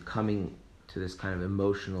coming to this kind of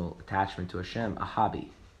emotional attachment to Hashem a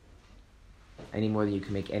hobby, any more than you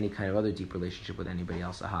can make any kind of other deep relationship with anybody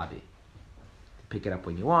else a hobby. Pick it up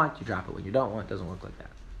when you want, you drop it when you don't want. It doesn't work like that.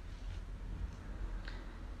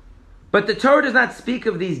 But the Torah does not speak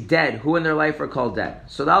of these dead who in their life are called dead.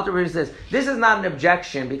 So the Alter Rebbe says, this is not an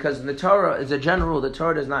objection because in the Torah, as a general rule, the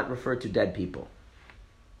Torah does not refer to dead people.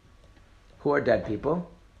 Who are dead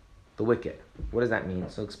people? The wicked. What does that mean?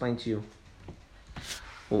 So I'll explain to you.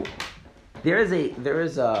 Well, there is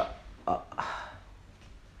a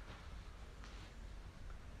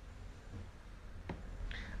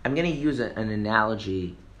I'm going to use an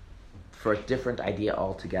analogy for a different idea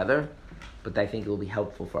altogether, but I think it will be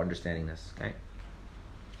helpful for understanding this, okay?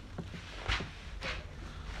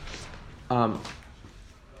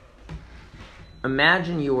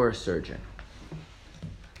 Imagine you were a surgeon.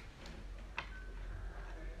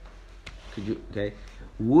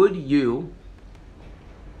 Would you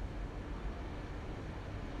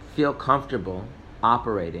feel comfortable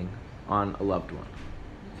operating on a loved one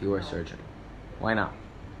if you were a surgeon? Why not?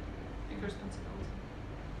 Responsibility.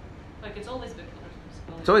 Like, it's always been responsibility.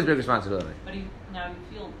 feel. It's always a big responsibility. But now you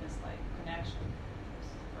feel this like connection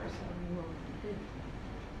with this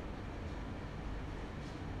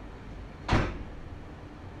person.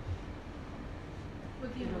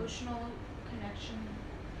 Would the emotional connection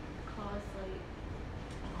cause like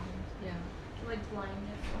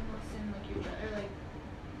blindness almost in like your or like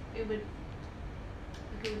it would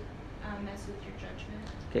mess with your judgment?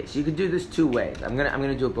 Okay, so you could do this two ways. I'm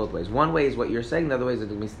gonna do it both ways. One way is what you're saying. The other way is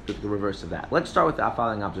the reverse of that. Let's start with the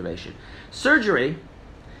following observation. Surgery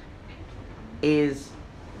is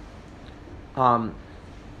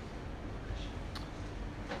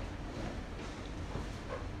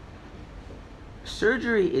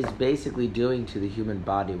surgery is basically doing to the human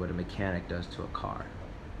body what a mechanic does to a car.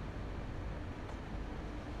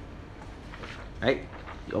 Right?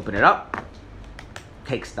 You open it up,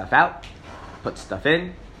 take stuff out, put stuff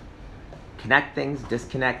in, connect things,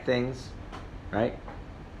 disconnect things, right?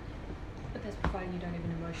 But that's providing you don't have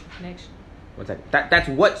an emotional connection. What's that? That's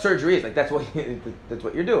what surgery is. Like that's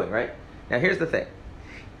what you're doing, right? Now here's the thing.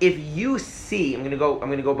 If you see, I'm gonna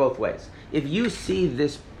go both ways. If you see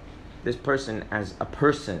this person as a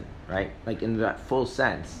person, right? Like in that full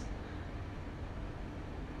sense,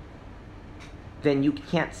 then you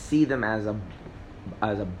can't see them as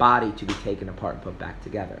a body to be taken apart and put back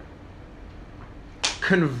together.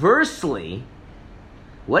 Conversely,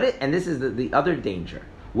 and this is the other danger,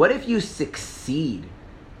 what if you succeed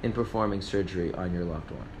in performing surgery on your loved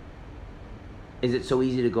one? Is it so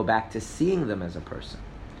easy to go back to seeing them as a person?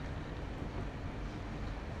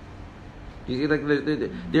 You see, like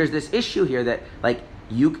there's this issue here that like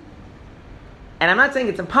you, and I'm not saying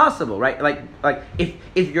it's impossible, right? Like if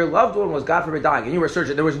your loved one was, God forbid, dying and you were a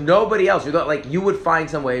surgeon, there was nobody else. You would find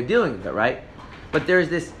some way of dealing with it, right? But there's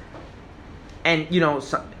this, and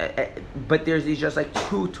but there's these just like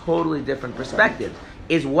two totally different perspectives.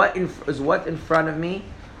 Is what's in front of me,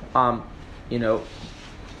 a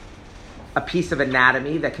piece of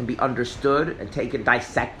anatomy that can be understood and taken,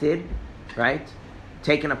 dissected, right?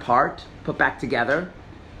 Taken apart, put back together,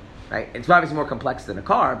 right? It's obviously more complex than a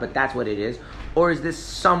car, but that's what it is. Or is this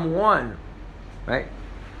someone, right,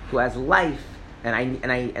 who has life, and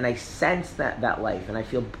I sense that life, and I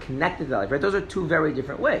feel connected to that life, right? Those are two very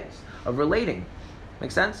different ways of relating.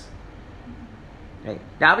 Make sense? Right.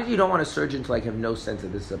 Now, obviously, you don't want a surgeon to have no sense that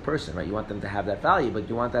this is a person, right? You want them to have that value, but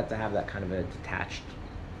you want that to have that kind of a detached,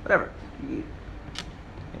 whatever.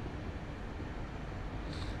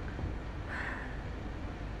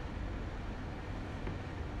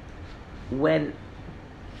 When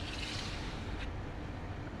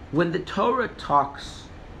the Torah talks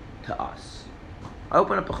to us, I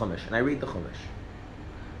open up a Chumash and I read the Chumash.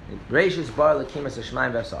 Reishis bar l'kimas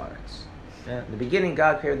hashmayim v'ha'aretz. In the beginning,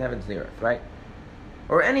 God created the heavens and the earth, right?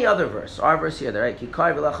 Or any other verse, our verse here, right?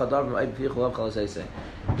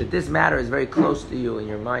 That this matter is very close to you in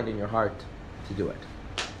your mind and your heart to do it.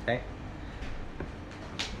 Okay?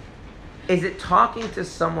 Is it talking to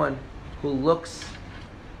someone who looks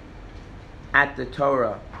at the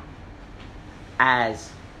Torah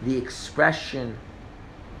as the expression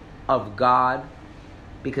of God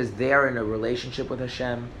because they're in a relationship with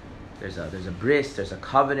Hashem? There's a bris, there's a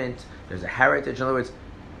covenant, there's a heritage. In other words,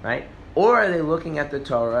 right? Or are they looking at the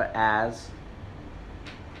Torah as,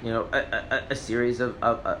 a series of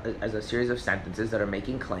sentences that are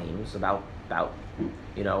making claims about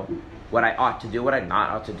what I ought to do, what I not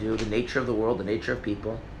ought to do, the nature of the world, the nature of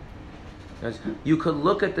people? Because you could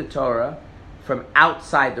look at the Torah from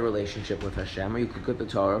outside the relationship with Hashem, or you could look at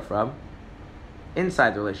the Torah from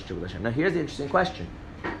inside the relationship with Hashem. Now, here's the interesting question: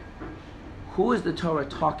 who is the Torah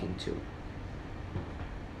talking to?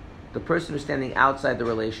 The person who's standing outside the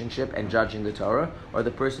relationship and judging the Torah, or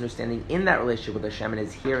the person who's standing in that relationship with Hashem and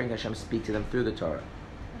is hearing Hashem speak to them through the Torah?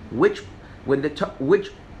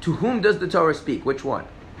 To whom does the Torah speak? Which one?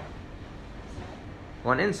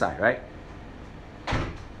 One inside, right?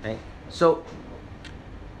 Okay. So,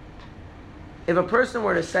 if a person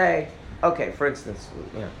were to say, okay, for instance,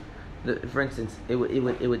 it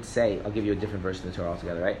would say, I'll give you a different verse in the Torah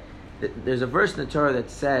altogether, right? There's a verse in the Torah that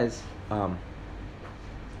says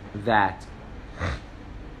that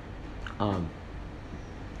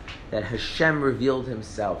Hashem revealed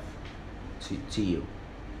Himself to you.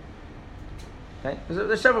 Okay?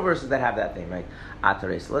 There's several verses that have that thing, right?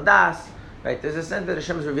 Atares ladas, right? There's a sense that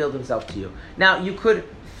Hashem has revealed Himself to you. Now, you could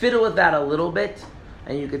fiddle with that a little bit,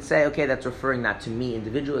 and you could say, okay, that's referring not to me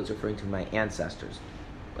individually, it's referring to my ancestors.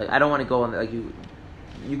 Like, I don't want to go on,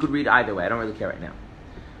 you could read either way, I don't really care right now.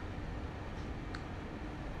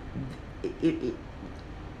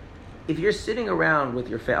 If you're sitting around with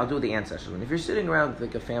your family, I'll do the ancestors one. If you're sitting around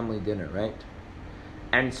with a family dinner, right?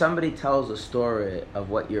 and somebody tells a story of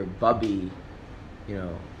what your bubby,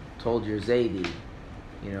 told your Zaidi,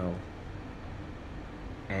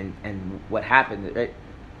 and what happened, right?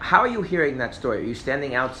 How are you hearing that story? Are you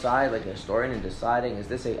standing outside like a historian and deciding, is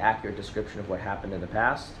this an accurate description of what happened in the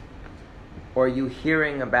past? Or are you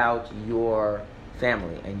hearing about your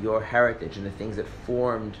family and your heritage and the things that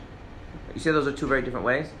formed? You see, those are two very different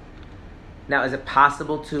ways. Now, is it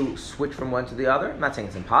possible to switch from one to the other? I'm not saying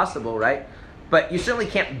it's impossible, right? But you certainly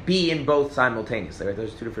can't be in both simultaneously, right?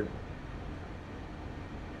 Those are two different.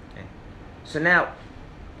 Okay. So now,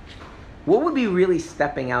 what would be really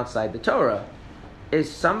stepping outside the Torah is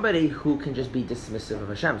somebody who can just be dismissive of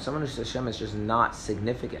Hashem. Someone who says Hashem is just not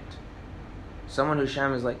significant. Someone who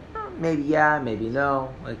Hashem is like, maybe yeah, maybe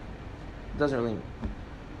no. Like, it doesn't really.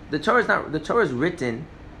 The Torah is written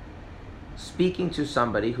speaking to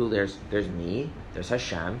somebody who there's me, there's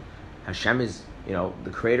Hashem. Hashem is, the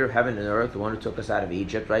creator of heaven and earth, the one who took us out of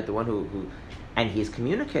Egypt, right? The one who and he is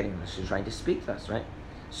communicating with us, he's trying to speak to us, right?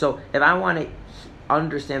 So if I want to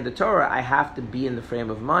understand the Torah, I have to be in the frame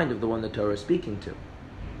of mind of the one the Torah is speaking to.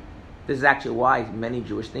 This is actually why many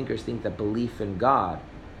Jewish thinkers think that belief in God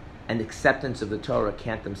and acceptance of the Torah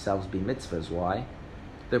can't themselves be mitzvahs. Why?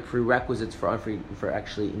 They're prerequisites for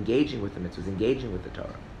actually engaging with the mitzvahs, engaging with the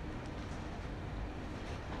Torah.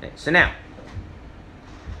 Okay, so now,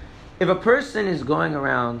 if a person is going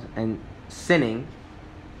around and sinning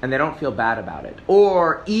and they don't feel bad about it,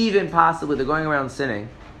 or even possibly they're going around sinning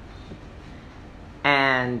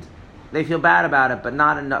and they feel bad about it, but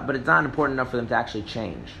not enough, but it's not important enough for them to actually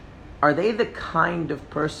change, are they the kind of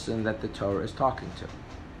person that the Torah is talking to?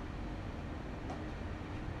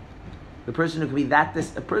 The person who can be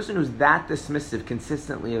a person who's that dismissive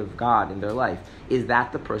consistently of God in their life, is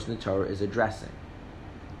that the person the Torah is addressing?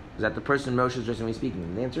 Is that the person Moshe is addressing when he's speaking?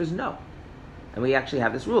 And the answer is no. And we actually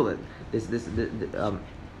have this rule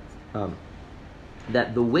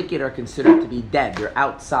that the wicked are considered to be dead. They're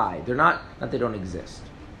outside. They're not they don't exist.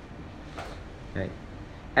 Okay?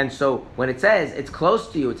 And so when it says it's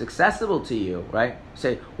close to you, it's accessible to you, right?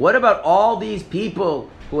 Say, what about all these people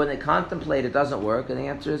who when they contemplate it doesn't work? And the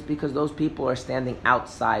answer is because those people are standing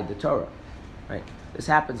outside the Torah. Right? This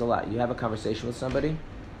happens a lot. You have a conversation with somebody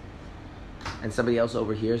and somebody else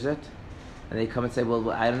overhears it, and they come and say, well,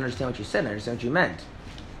 I don't understand what you said, I understand what you meant.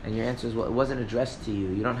 And your answer is, well, it wasn't addressed to you.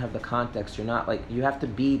 You don't have the context. You're not you have to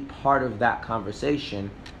be part of that conversation.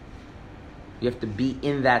 You have to be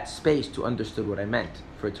in that space to understand what I meant,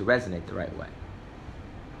 for it to resonate the right way.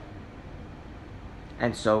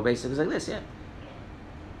 And so basically it's like this,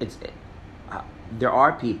 there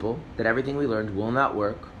are people that everything we learned will not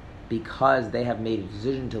work because they have made a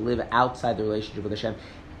decision to live outside the relationship with Hashem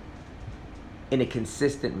in a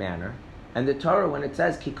consistent manner. And the Torah, when it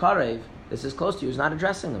says Kikarev, this is close to you, is not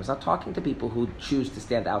addressing them. It's not talking to people who choose to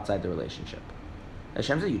stand outside the relationship.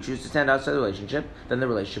 Hashem says, you choose to stand outside the relationship, then the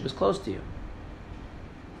relationship is close to you.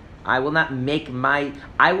 I will not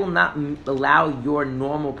allow your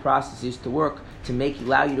normal processes to work to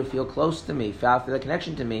allow you to feel close to me, feel the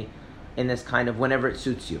connection to me in this kind of whenever it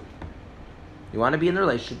suits you. You want to be in the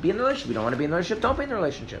relationship, be in the relationship. You don't want to be in the relationship, don't be in the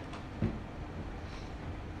relationship.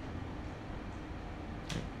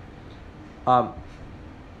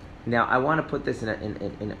 Now I want to put this in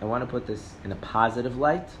a positive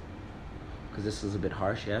light, because this is a bit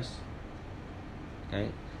harsh. Yes. Okay.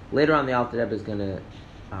 Later on, the Alter Rebbe is going to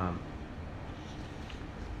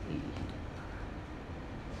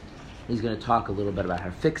he's going to talk a little bit about how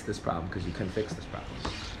to fix this problem, because you can fix this problem.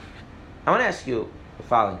 I want to ask you the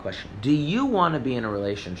following question: do you want to be in a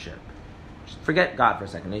relationship? Just forget God for a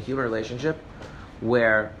second. A human relationship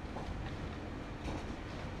where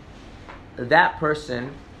that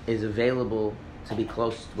person is available to be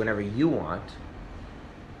close whenever you want,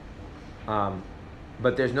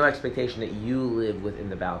 but there's no expectation that you live within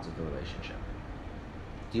the bounds of the relationship.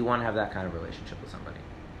 Do you want to have that kind of relationship with somebody?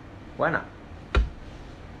 Why not?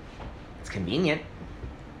 It's convenient.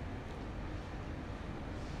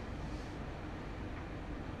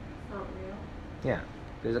 It's not real. Yeah.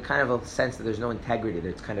 There's a kind of a sense that there's no integrity, that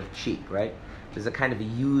it's kind of cheap, right? There's a kind of a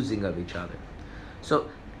using of each other. So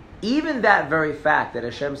even that very fact that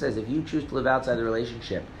Hashem says, if you choose to live outside the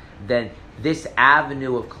relationship, then this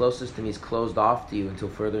avenue of closest to me is closed off to you until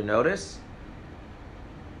further notice.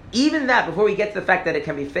 Even that, before we get to the fact that it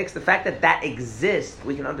can be fixed, the fact that that exists,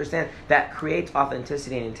 we can understand that creates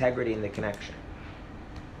authenticity and integrity in the connection.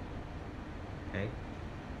 Okay?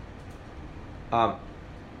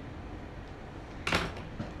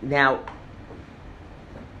 Now,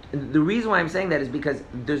 the reason why I'm saying that is because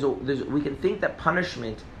we can think that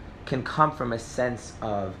punishment can come from a sense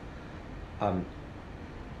of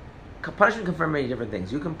punishment can confirm many different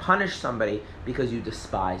things. You can punish somebody because you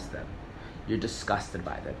despise them. You're disgusted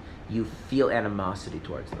by them. You feel animosity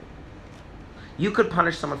towards them. You could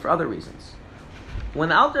punish someone for other reasons. When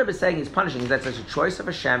the Alter Rebbe is saying he's punishing, that's a choice of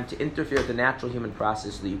Hashem to interfere with the natural human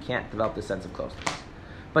process so that you can't develop this sense of closeness.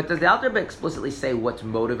 But does the Alter Rebbe explicitly say what's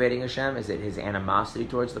motivating Hashem? Is it his animosity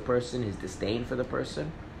towards the person, his disdain for the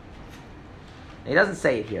person? He doesn't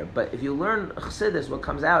say it here, but if you learn Chassidus, what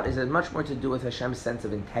comes out is it has much more to do with Hashem's sense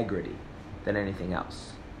of integrity than anything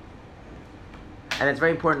else. And it's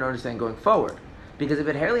very important to understand going forward. Because if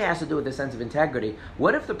it really has to do with the sense of integrity,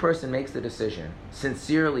 what if the person makes the decision,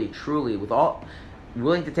 sincerely, truly,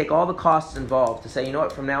 willing to take all the costs involved to say, you know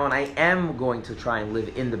what, from now on I am going to try and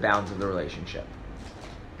live in the bounds of the relationship.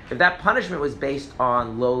 If that punishment was based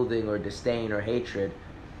on loathing or disdain or hatred,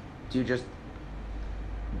 do you just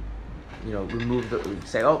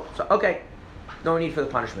say, oh, so, okay, no need for the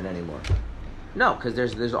punishment anymore? No, because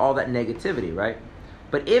there's all that negativity, right?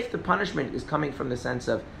 But if the punishment is coming from the sense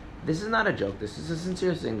of, this is not a joke, this is a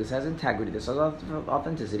sincere thing, this has integrity, this has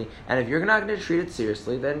authenticity, and if you're not going to treat it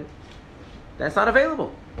seriously, then that's not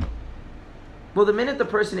available. Well, the minute the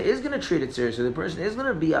person is going to treat it seriously, the person is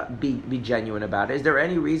going to be genuine about it, is there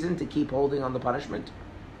any reason to keep holding on the punishment?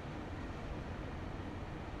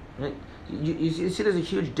 Right? You see there's a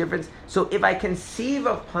huge difference. So if I conceive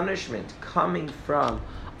of punishment coming from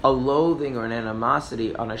a loathing or an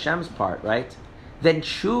animosity on Hashem's part, right, then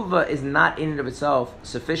tshuva is not in and of itself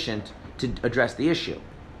sufficient to address the issue.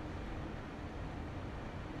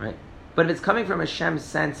 Right? But if it's coming from Hashem's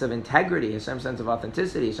sense of integrity, Hashem's sense of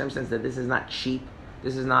authenticity, Hashem's sense that this is not cheap,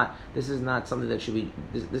 this is not something that should be,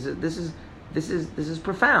 this is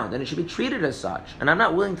profound, and it should be treated as such. And I'm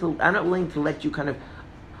not willing to let you kind of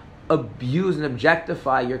abuse and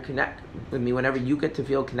objectify your connect with me whenever you get to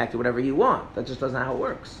feel connected, whatever you want. That just doesn't how it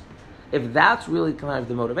works. If that's really kind of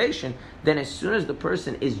the motivation, then as soon as the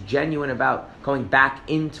person is genuine about going back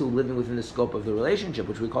into living within the scope of the relationship,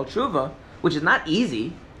 which we call tshuva, which is not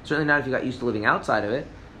easy, certainly not if you got used to living outside of it,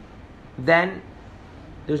 then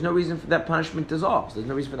there's no reason for that punishment dissolves. There's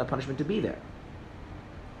no reason for that punishment to be there.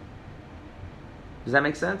 Does that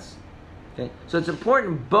make sense? Okay. So it's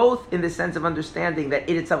important both in the sense of understanding that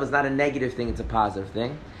it itself is not a negative thing, it's a positive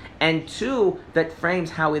thing, and two, that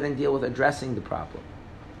frames how we then deal with addressing the problem.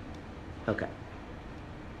 Okay.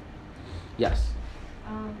 Yes?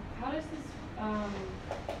 How does this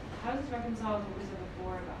reconcile with what we said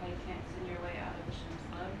before about how you can't sin your way out of Hashem's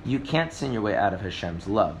love? You can't sin your way out of Hashem's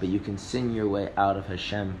love, but you can sin your way out of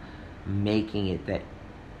Hashem making it that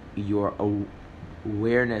your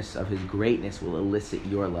awareness of His greatness will elicit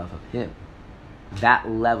your love of Him. That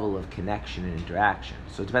level of connection and interaction.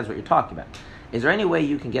 So it depends what you're talking about. Is there any way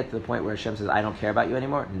you can get to the point where Hashem says, I don't care about you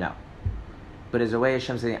anymore? No. But is there a way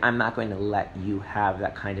Hashem saying, I'm not going to let you have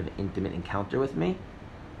that kind of intimate encounter with me?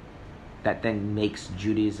 That then makes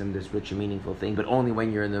Judaism this rich and meaningful thing, but only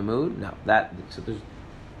when you're in the mood? No. So can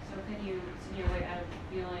you sin your way out of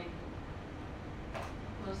feeling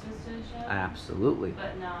closest to Hashem? Absolutely.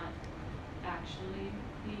 But not actually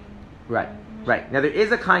being Right. Now there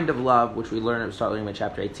is a kind of love which we start learning in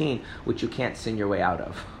chapter 18, which you can't sin your way out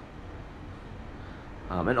of.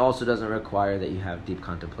 And also doesn't require that you have deep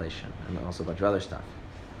contemplation, and also a bunch of other stuff.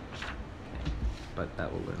 Okay. But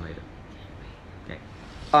that we'll learn later. Okay.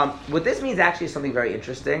 What this means actually is something very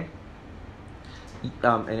interesting,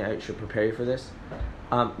 and I should prepare you for this.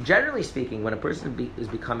 Generally speaking, when a person is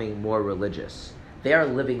becoming more religious, they are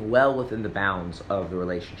living well within the bounds of the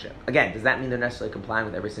relationship. Again, does that mean they're necessarily complying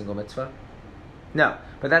with every single mitzvah? No,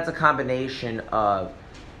 but that's a combination of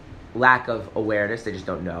lack of awareness, they just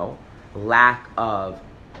don't know, lack of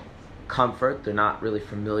comfort, they're not really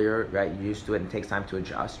familiar, right? You're used to it and it takes time to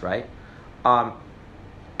adjust, right?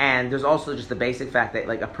 And there's also just the basic fact that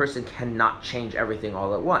like a person cannot change everything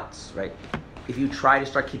all at once, right? If you try to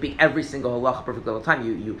start keeping every single halacha perfectly all the time,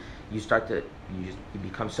 you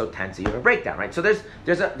become so tense that you have a breakdown, right? So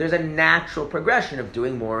there's a natural progression of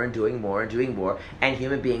doing more and doing more and doing more, and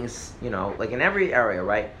human beings, like in every area,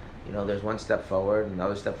 right? There's one step forward,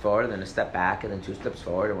 another step forward, and then a step back, and then two steps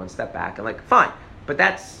forward, and one step back, and fine. But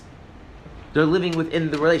they're living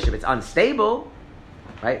within the relationship. It's unstable,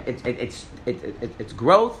 right? It's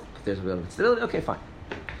growth. There's a bit of instability. Okay, fine.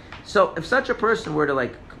 So if such a person were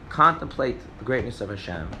to contemplate the greatness of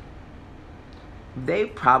Hashem, they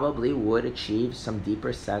probably would achieve some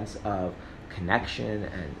deeper sense of connection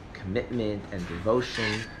and commitment and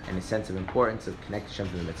devotion and a sense of importance of connecting Hashem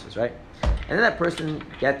to the mitzvahs, right? And then that person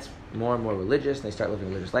gets more and more religious, and they start living a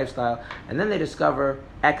religious lifestyle, and then they discover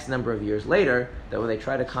X number of years later that when they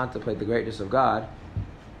try to contemplate the greatness of God,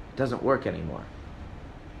 it doesn't work anymore.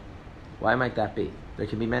 Why might that be? There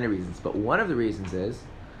can be many reasons, but one of the reasons is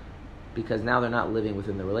because now they're not living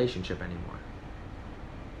within the relationship anymore.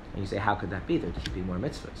 And you say, how could that be? They're keeping more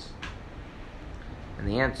mitzvahs. And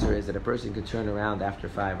the answer is that a person could turn around after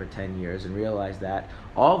 5 or 10 years and realize that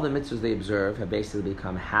all the mitzvahs they observe have basically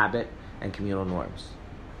become habit and communal norms.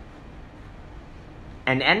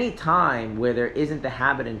 And any time where there isn't the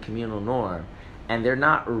habit and communal norm, and they're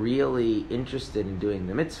not really interested in doing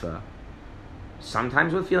the mitzvah,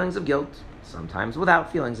 sometimes with feelings of guilt, sometimes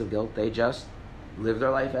without feelings of guilt, they just live their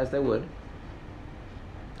life as they would,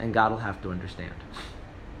 and God will have to understand.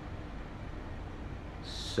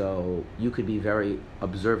 So you could be very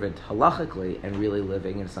observant halachically and really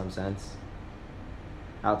living, in some sense,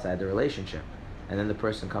 outside the relationship. And then the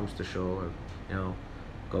person comes to shul or,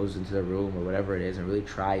 goes into the room or whatever it is and really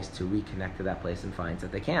tries to reconnect to that place and finds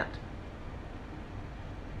that they can't.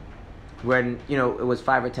 When, it was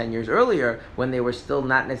 5 or 10 years earlier when they were still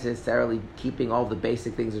not necessarily keeping all the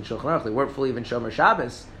basic things in Shulchan Aruch. They weren't fully even Shomer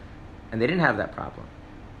Shabbos, and they didn't have that problem.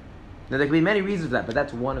 Now, there can be many reasons for that, but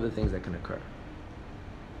that's one of the things that can occur.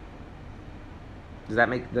 Does that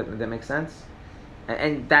make sense?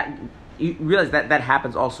 And that you realize that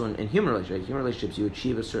happens also in human relationships. Human relationships, you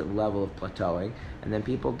achieve a certain level of plateauing, and then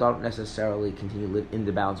people don't necessarily continue to live in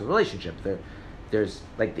the bounds of relationship. There's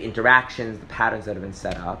like the interactions, the patterns that have been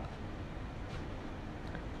set up.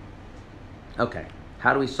 Okay,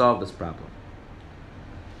 how do we solve this problem?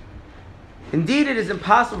 Indeed, it is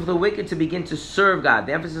impossible for the wicked to begin to serve God.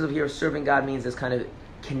 The emphasis of here of serving God means this kind of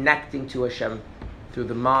connecting to Hashem through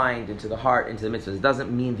the mind, into the heart, into the mitzvahs. It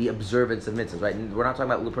doesn't mean the observance of mitzvahs, right? We're not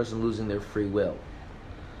talking about the person losing their free will.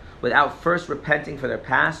 Without first repenting for their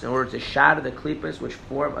past in order to shatter the klippas which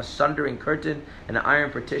form a sundering curtain and an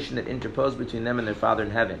iron partition that interpose between them and their Father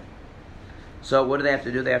in heaven. So what do they have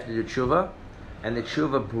to do? They have to do tshuva, and the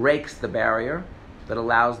tshuva breaks the barrier that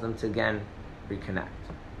allows them to again reconnect.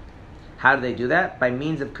 How do they do that? By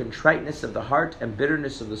means of contriteness of the heart and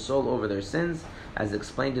bitterness of the soul over their sins, as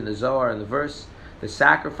explained in the Zohar in the verse, the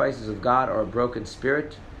sacrifices of God are a broken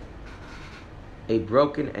spirit, a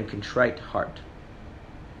broken and contrite heart.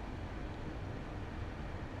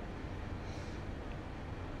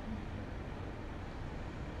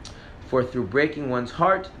 For through breaking one's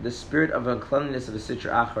heart, the spirit of uncleanliness of the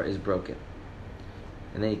Sitra Achar is broken.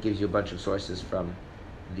 And then it gives you a bunch of sources from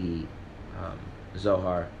the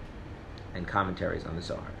Zohar and commentaries on the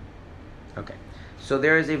Zohar. Okay, so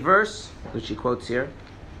there is a verse which he quotes here.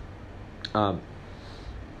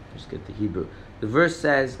 Just get the Hebrew. The verse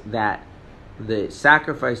says that the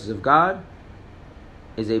sacrifices of God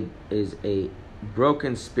is a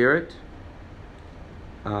broken spirit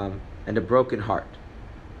and a broken heart.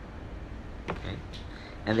 Okay,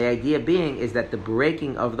 and the idea being is that the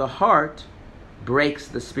breaking of the heart breaks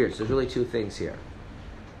the spirit. So there's really two things here.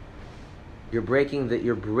 The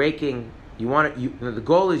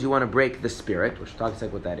goal is you want to break the spirit, which talks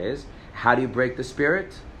like what that is. How do you break the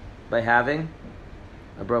spirit? By having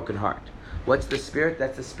a broken heart. What's the spirit?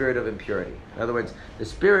 That's the spirit of impurity. In other words, the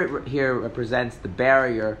spirit here represents the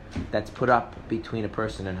barrier that's put up between a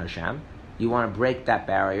person and Hashem. You want to break that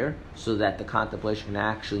barrier so that the contemplation can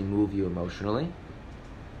actually move you emotionally.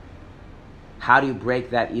 How do you break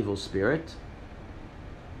that evil spirit?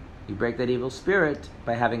 You break that evil spirit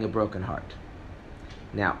by having a broken heart.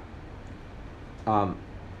 Now,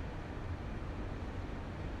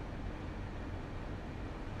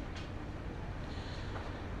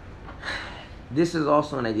 this is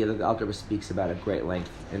also an idea that the Alter Rebbe speaks about at great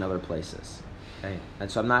length in other places. Okay? And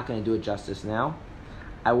so I'm not going to do it justice now.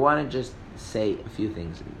 I want to just say a few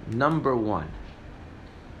things. Number one,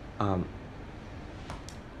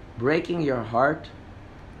 breaking your heart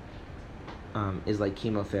is like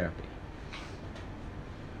chemotherapy.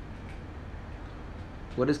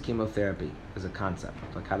 What is chemotherapy as a concept?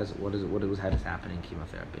 Like how does happen in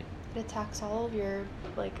chemotherapy? It attacks all of your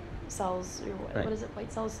cells, Right. What is it,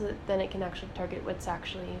 white cells, so that then it can actually target what's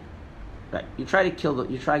actually... Right. You're trying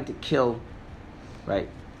to kill, right,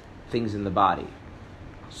 things in the body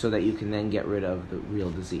so that you can then get rid of the real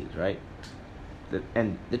disease, right?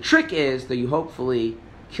 And the trick is that you hopefully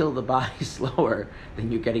kill the body slower than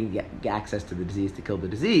you're getting access to the disease to kill the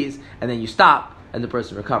disease, and then you stop and the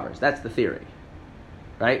person recovers. That's the theory,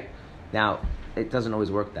 right? Now, it doesn't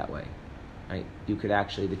always work that way, right? The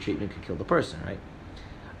treatment could kill the person, right?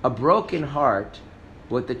 A broken heart,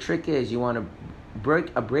 what the trick is, you want to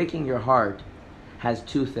breaking your heart has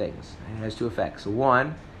two things. It has two effects.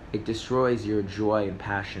 One, it destroys your joy and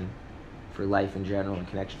passion for life in general and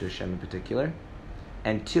connection to Hashem in particular.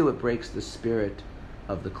 And two, it breaks the spirit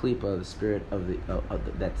of the klipa, the spirit of the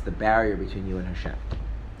that's the barrier between you and Hashem.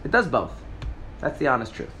 It does both. That's the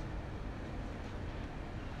honest truth.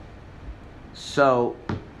 So,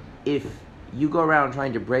 if you go around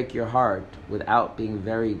trying to break your heart without being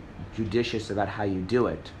very judicious about how you do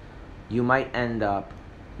it, you might end up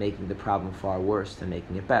making the problem far worse than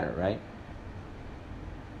making it better, right?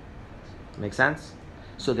 Make sense?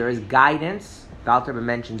 So there is guidance. The Alter Rebbe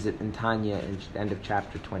mentions it in Tanya in the end of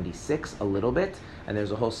chapter 26 a little bit, and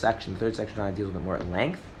there's a whole section, the third section, Tanya deals with it more at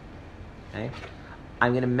length. Okay?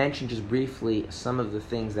 I'm going to mention just briefly some of the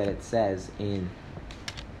things that it says in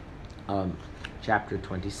chapter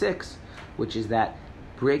 26, which is that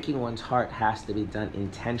breaking one's heart has to be done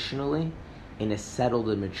intentionally in a settled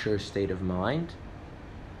and mature state of mind,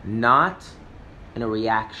 not in a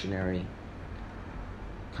reactionary,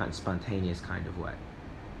 kind of spontaneous kind of way.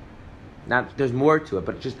 Now, there's more to it,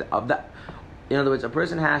 but just of that. In other words, a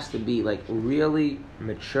person has to be like really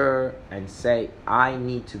mature and say, I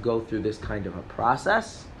need to go through this kind of a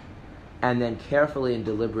process, and then carefully and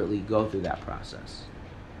deliberately go through that process.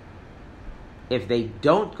 If they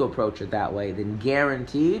don't go approach it that way, then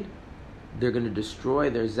guaranteed they're going to destroy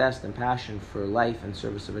their zest and passion for life and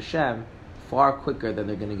service of Hashem far quicker than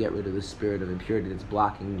they're going to get rid of the spirit of impurity that's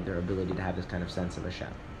blocking their ability to have this kind of sense of Hashem.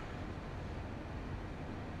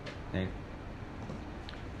 Okay?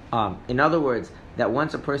 In other words, that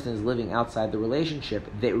once a person is living outside the relationship,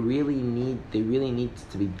 they really need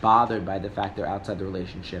to be bothered by the fact they're outside the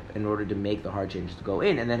relationship in order to make the heart changes to go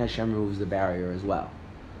in, and then Hashem removes the barrier as well.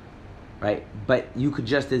 Right? But you could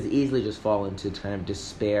just as easily just fall into kind of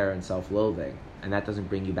despair and self-loathing, and that doesn't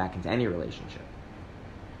bring you back into any relationship.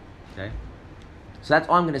 Okay? So that's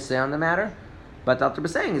all I'm going to say on the matter. But the Alter Rebbe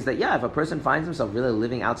is saying is that, yeah, if a person finds himself really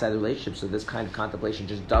living outside the relationship, so this kind of contemplation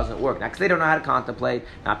just doesn't work. Not because they don't know how to contemplate,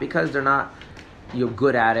 not because they're not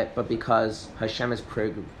good at it, but because Hashem has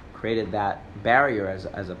created that barrier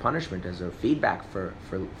as a punishment, as a feedback for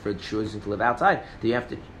choosing to live outside. That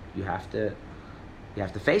you have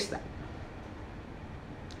to face that.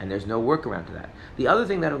 And there's no workaround to that. The other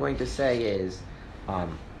thing that I'm going to say is,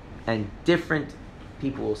 and different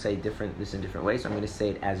people will say this in different ways, so I'm going to say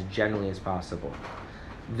it as generally as possible.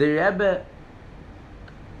 The Rebbe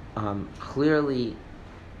clearly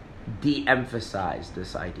de-emphasized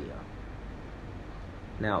this idea.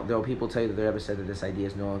 Now, there are people who tell you that the Rebbe said that this idea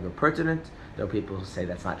is no longer pertinent. There are people who say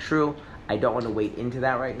that's not true. I don't want to wade into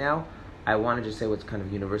that right now. I want to just say what's kind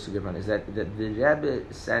of universal good on is that the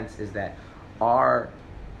Rebbe's sense is that our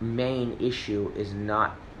main issue is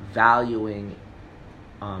not valuing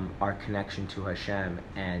our connection to Hashem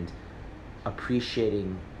and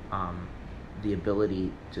appreciating the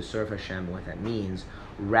ability to serve Hashem and what that means,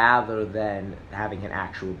 rather than having an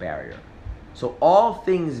actual barrier. So all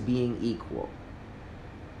things being equal,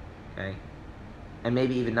 okay, and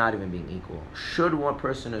maybe even not even being equal, should one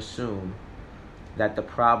person assume that the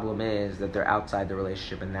problem is that they're outside the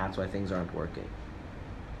relationship and that's why things aren't working?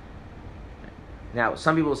 Now,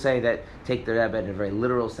 some people say that, take the Rebbe in a very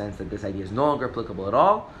literal sense, that this idea is no longer applicable at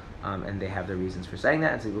all, and they have their reasons for saying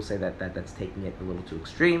that, and some people say that that's taking it a little too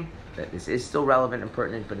extreme, that this is still relevant and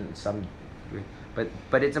pertinent, but in some degree.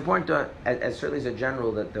 But it's important to, as certainly as a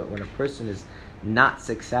general, that when a person is not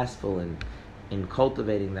successful in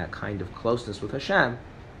cultivating that kind of closeness with Hashem,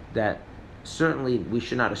 that certainly we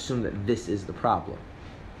should not assume that this is the problem.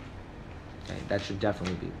 Okay, that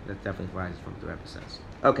definitely arises from what the Rebbe says.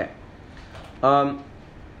 Okay.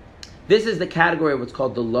 This is the category of what's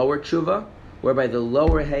called the lower tshuva, whereby the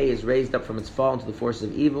lower hay is raised up from its fall into the forces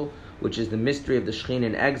of evil, which is the mystery of the Shekhinah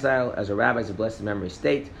in exile, as our rabbis of blessed memory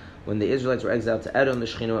state. When the Israelites were exiled to Edom, the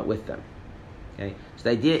Shekhinah went with them. Okay, so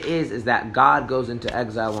the idea is that God goes into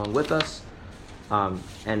exile along with us,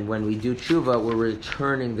 and when we do tshuva, we're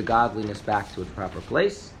returning the godliness back to its proper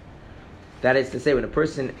place. That is to say, when a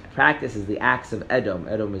person practices the acts of Edom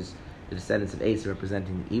is the descendants of Esau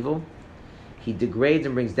representing evil, he degrades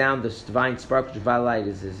and brings down this divine spark which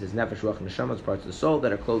vitalizes his nefesh, ruach, and neshama, those parts of the soul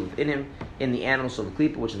that are clothed within him, in the animal soul of the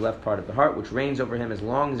klipa, which is the left part of the heart, which reigns over him as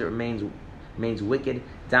long as it remains wicked,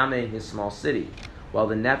 dominating his small city, while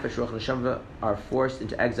the nefesh, ruach, and neshama are forced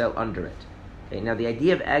into exile under it. Okay, now the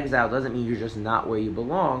idea of exile doesn't mean you're just not where you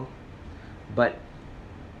belong, but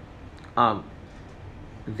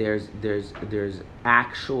there's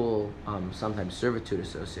actual sometimes servitude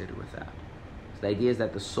associated with that. The idea is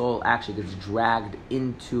that the soul actually gets dragged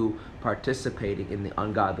into participating in the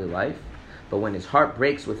ungodly life, but when his heart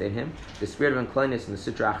breaks within him, the spirit of uncleanness and the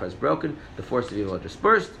sitra achra is broken, the force of evil are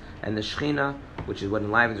dispersed, and the Shekhinah, which is what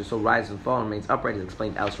enlivens your soul, rises and falls and remains upright, is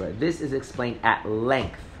explained elsewhere. This is explained at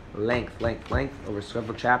length, over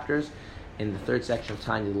several chapters, in the third section of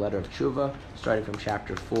Tanya, the letter of Tshuva, starting from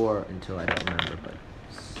chapter 4 until, I don't remember, but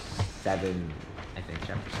 7, I think,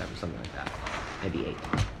 chapter 7, something like that, maybe 8,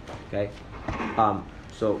 okay?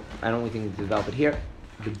 So I don't think we need to develop it here.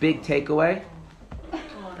 The big takeaway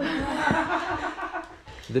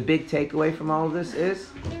from all of this is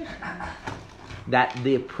that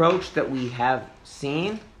the approach that we have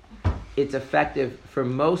seen, it's effective for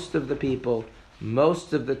most of the people,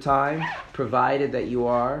 most of the time, provided that you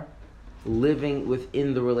are living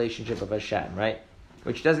within the relationship of Hashem, right?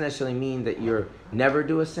 Which doesn't necessarily mean that you're never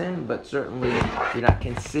do a sin, but certainly you're not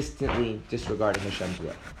consistently disregarding Hashem's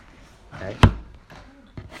will. Okay?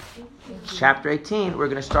 Chapter 18, we're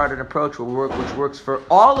going to start an approach which works for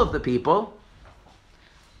all of the people,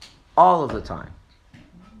 all of the time.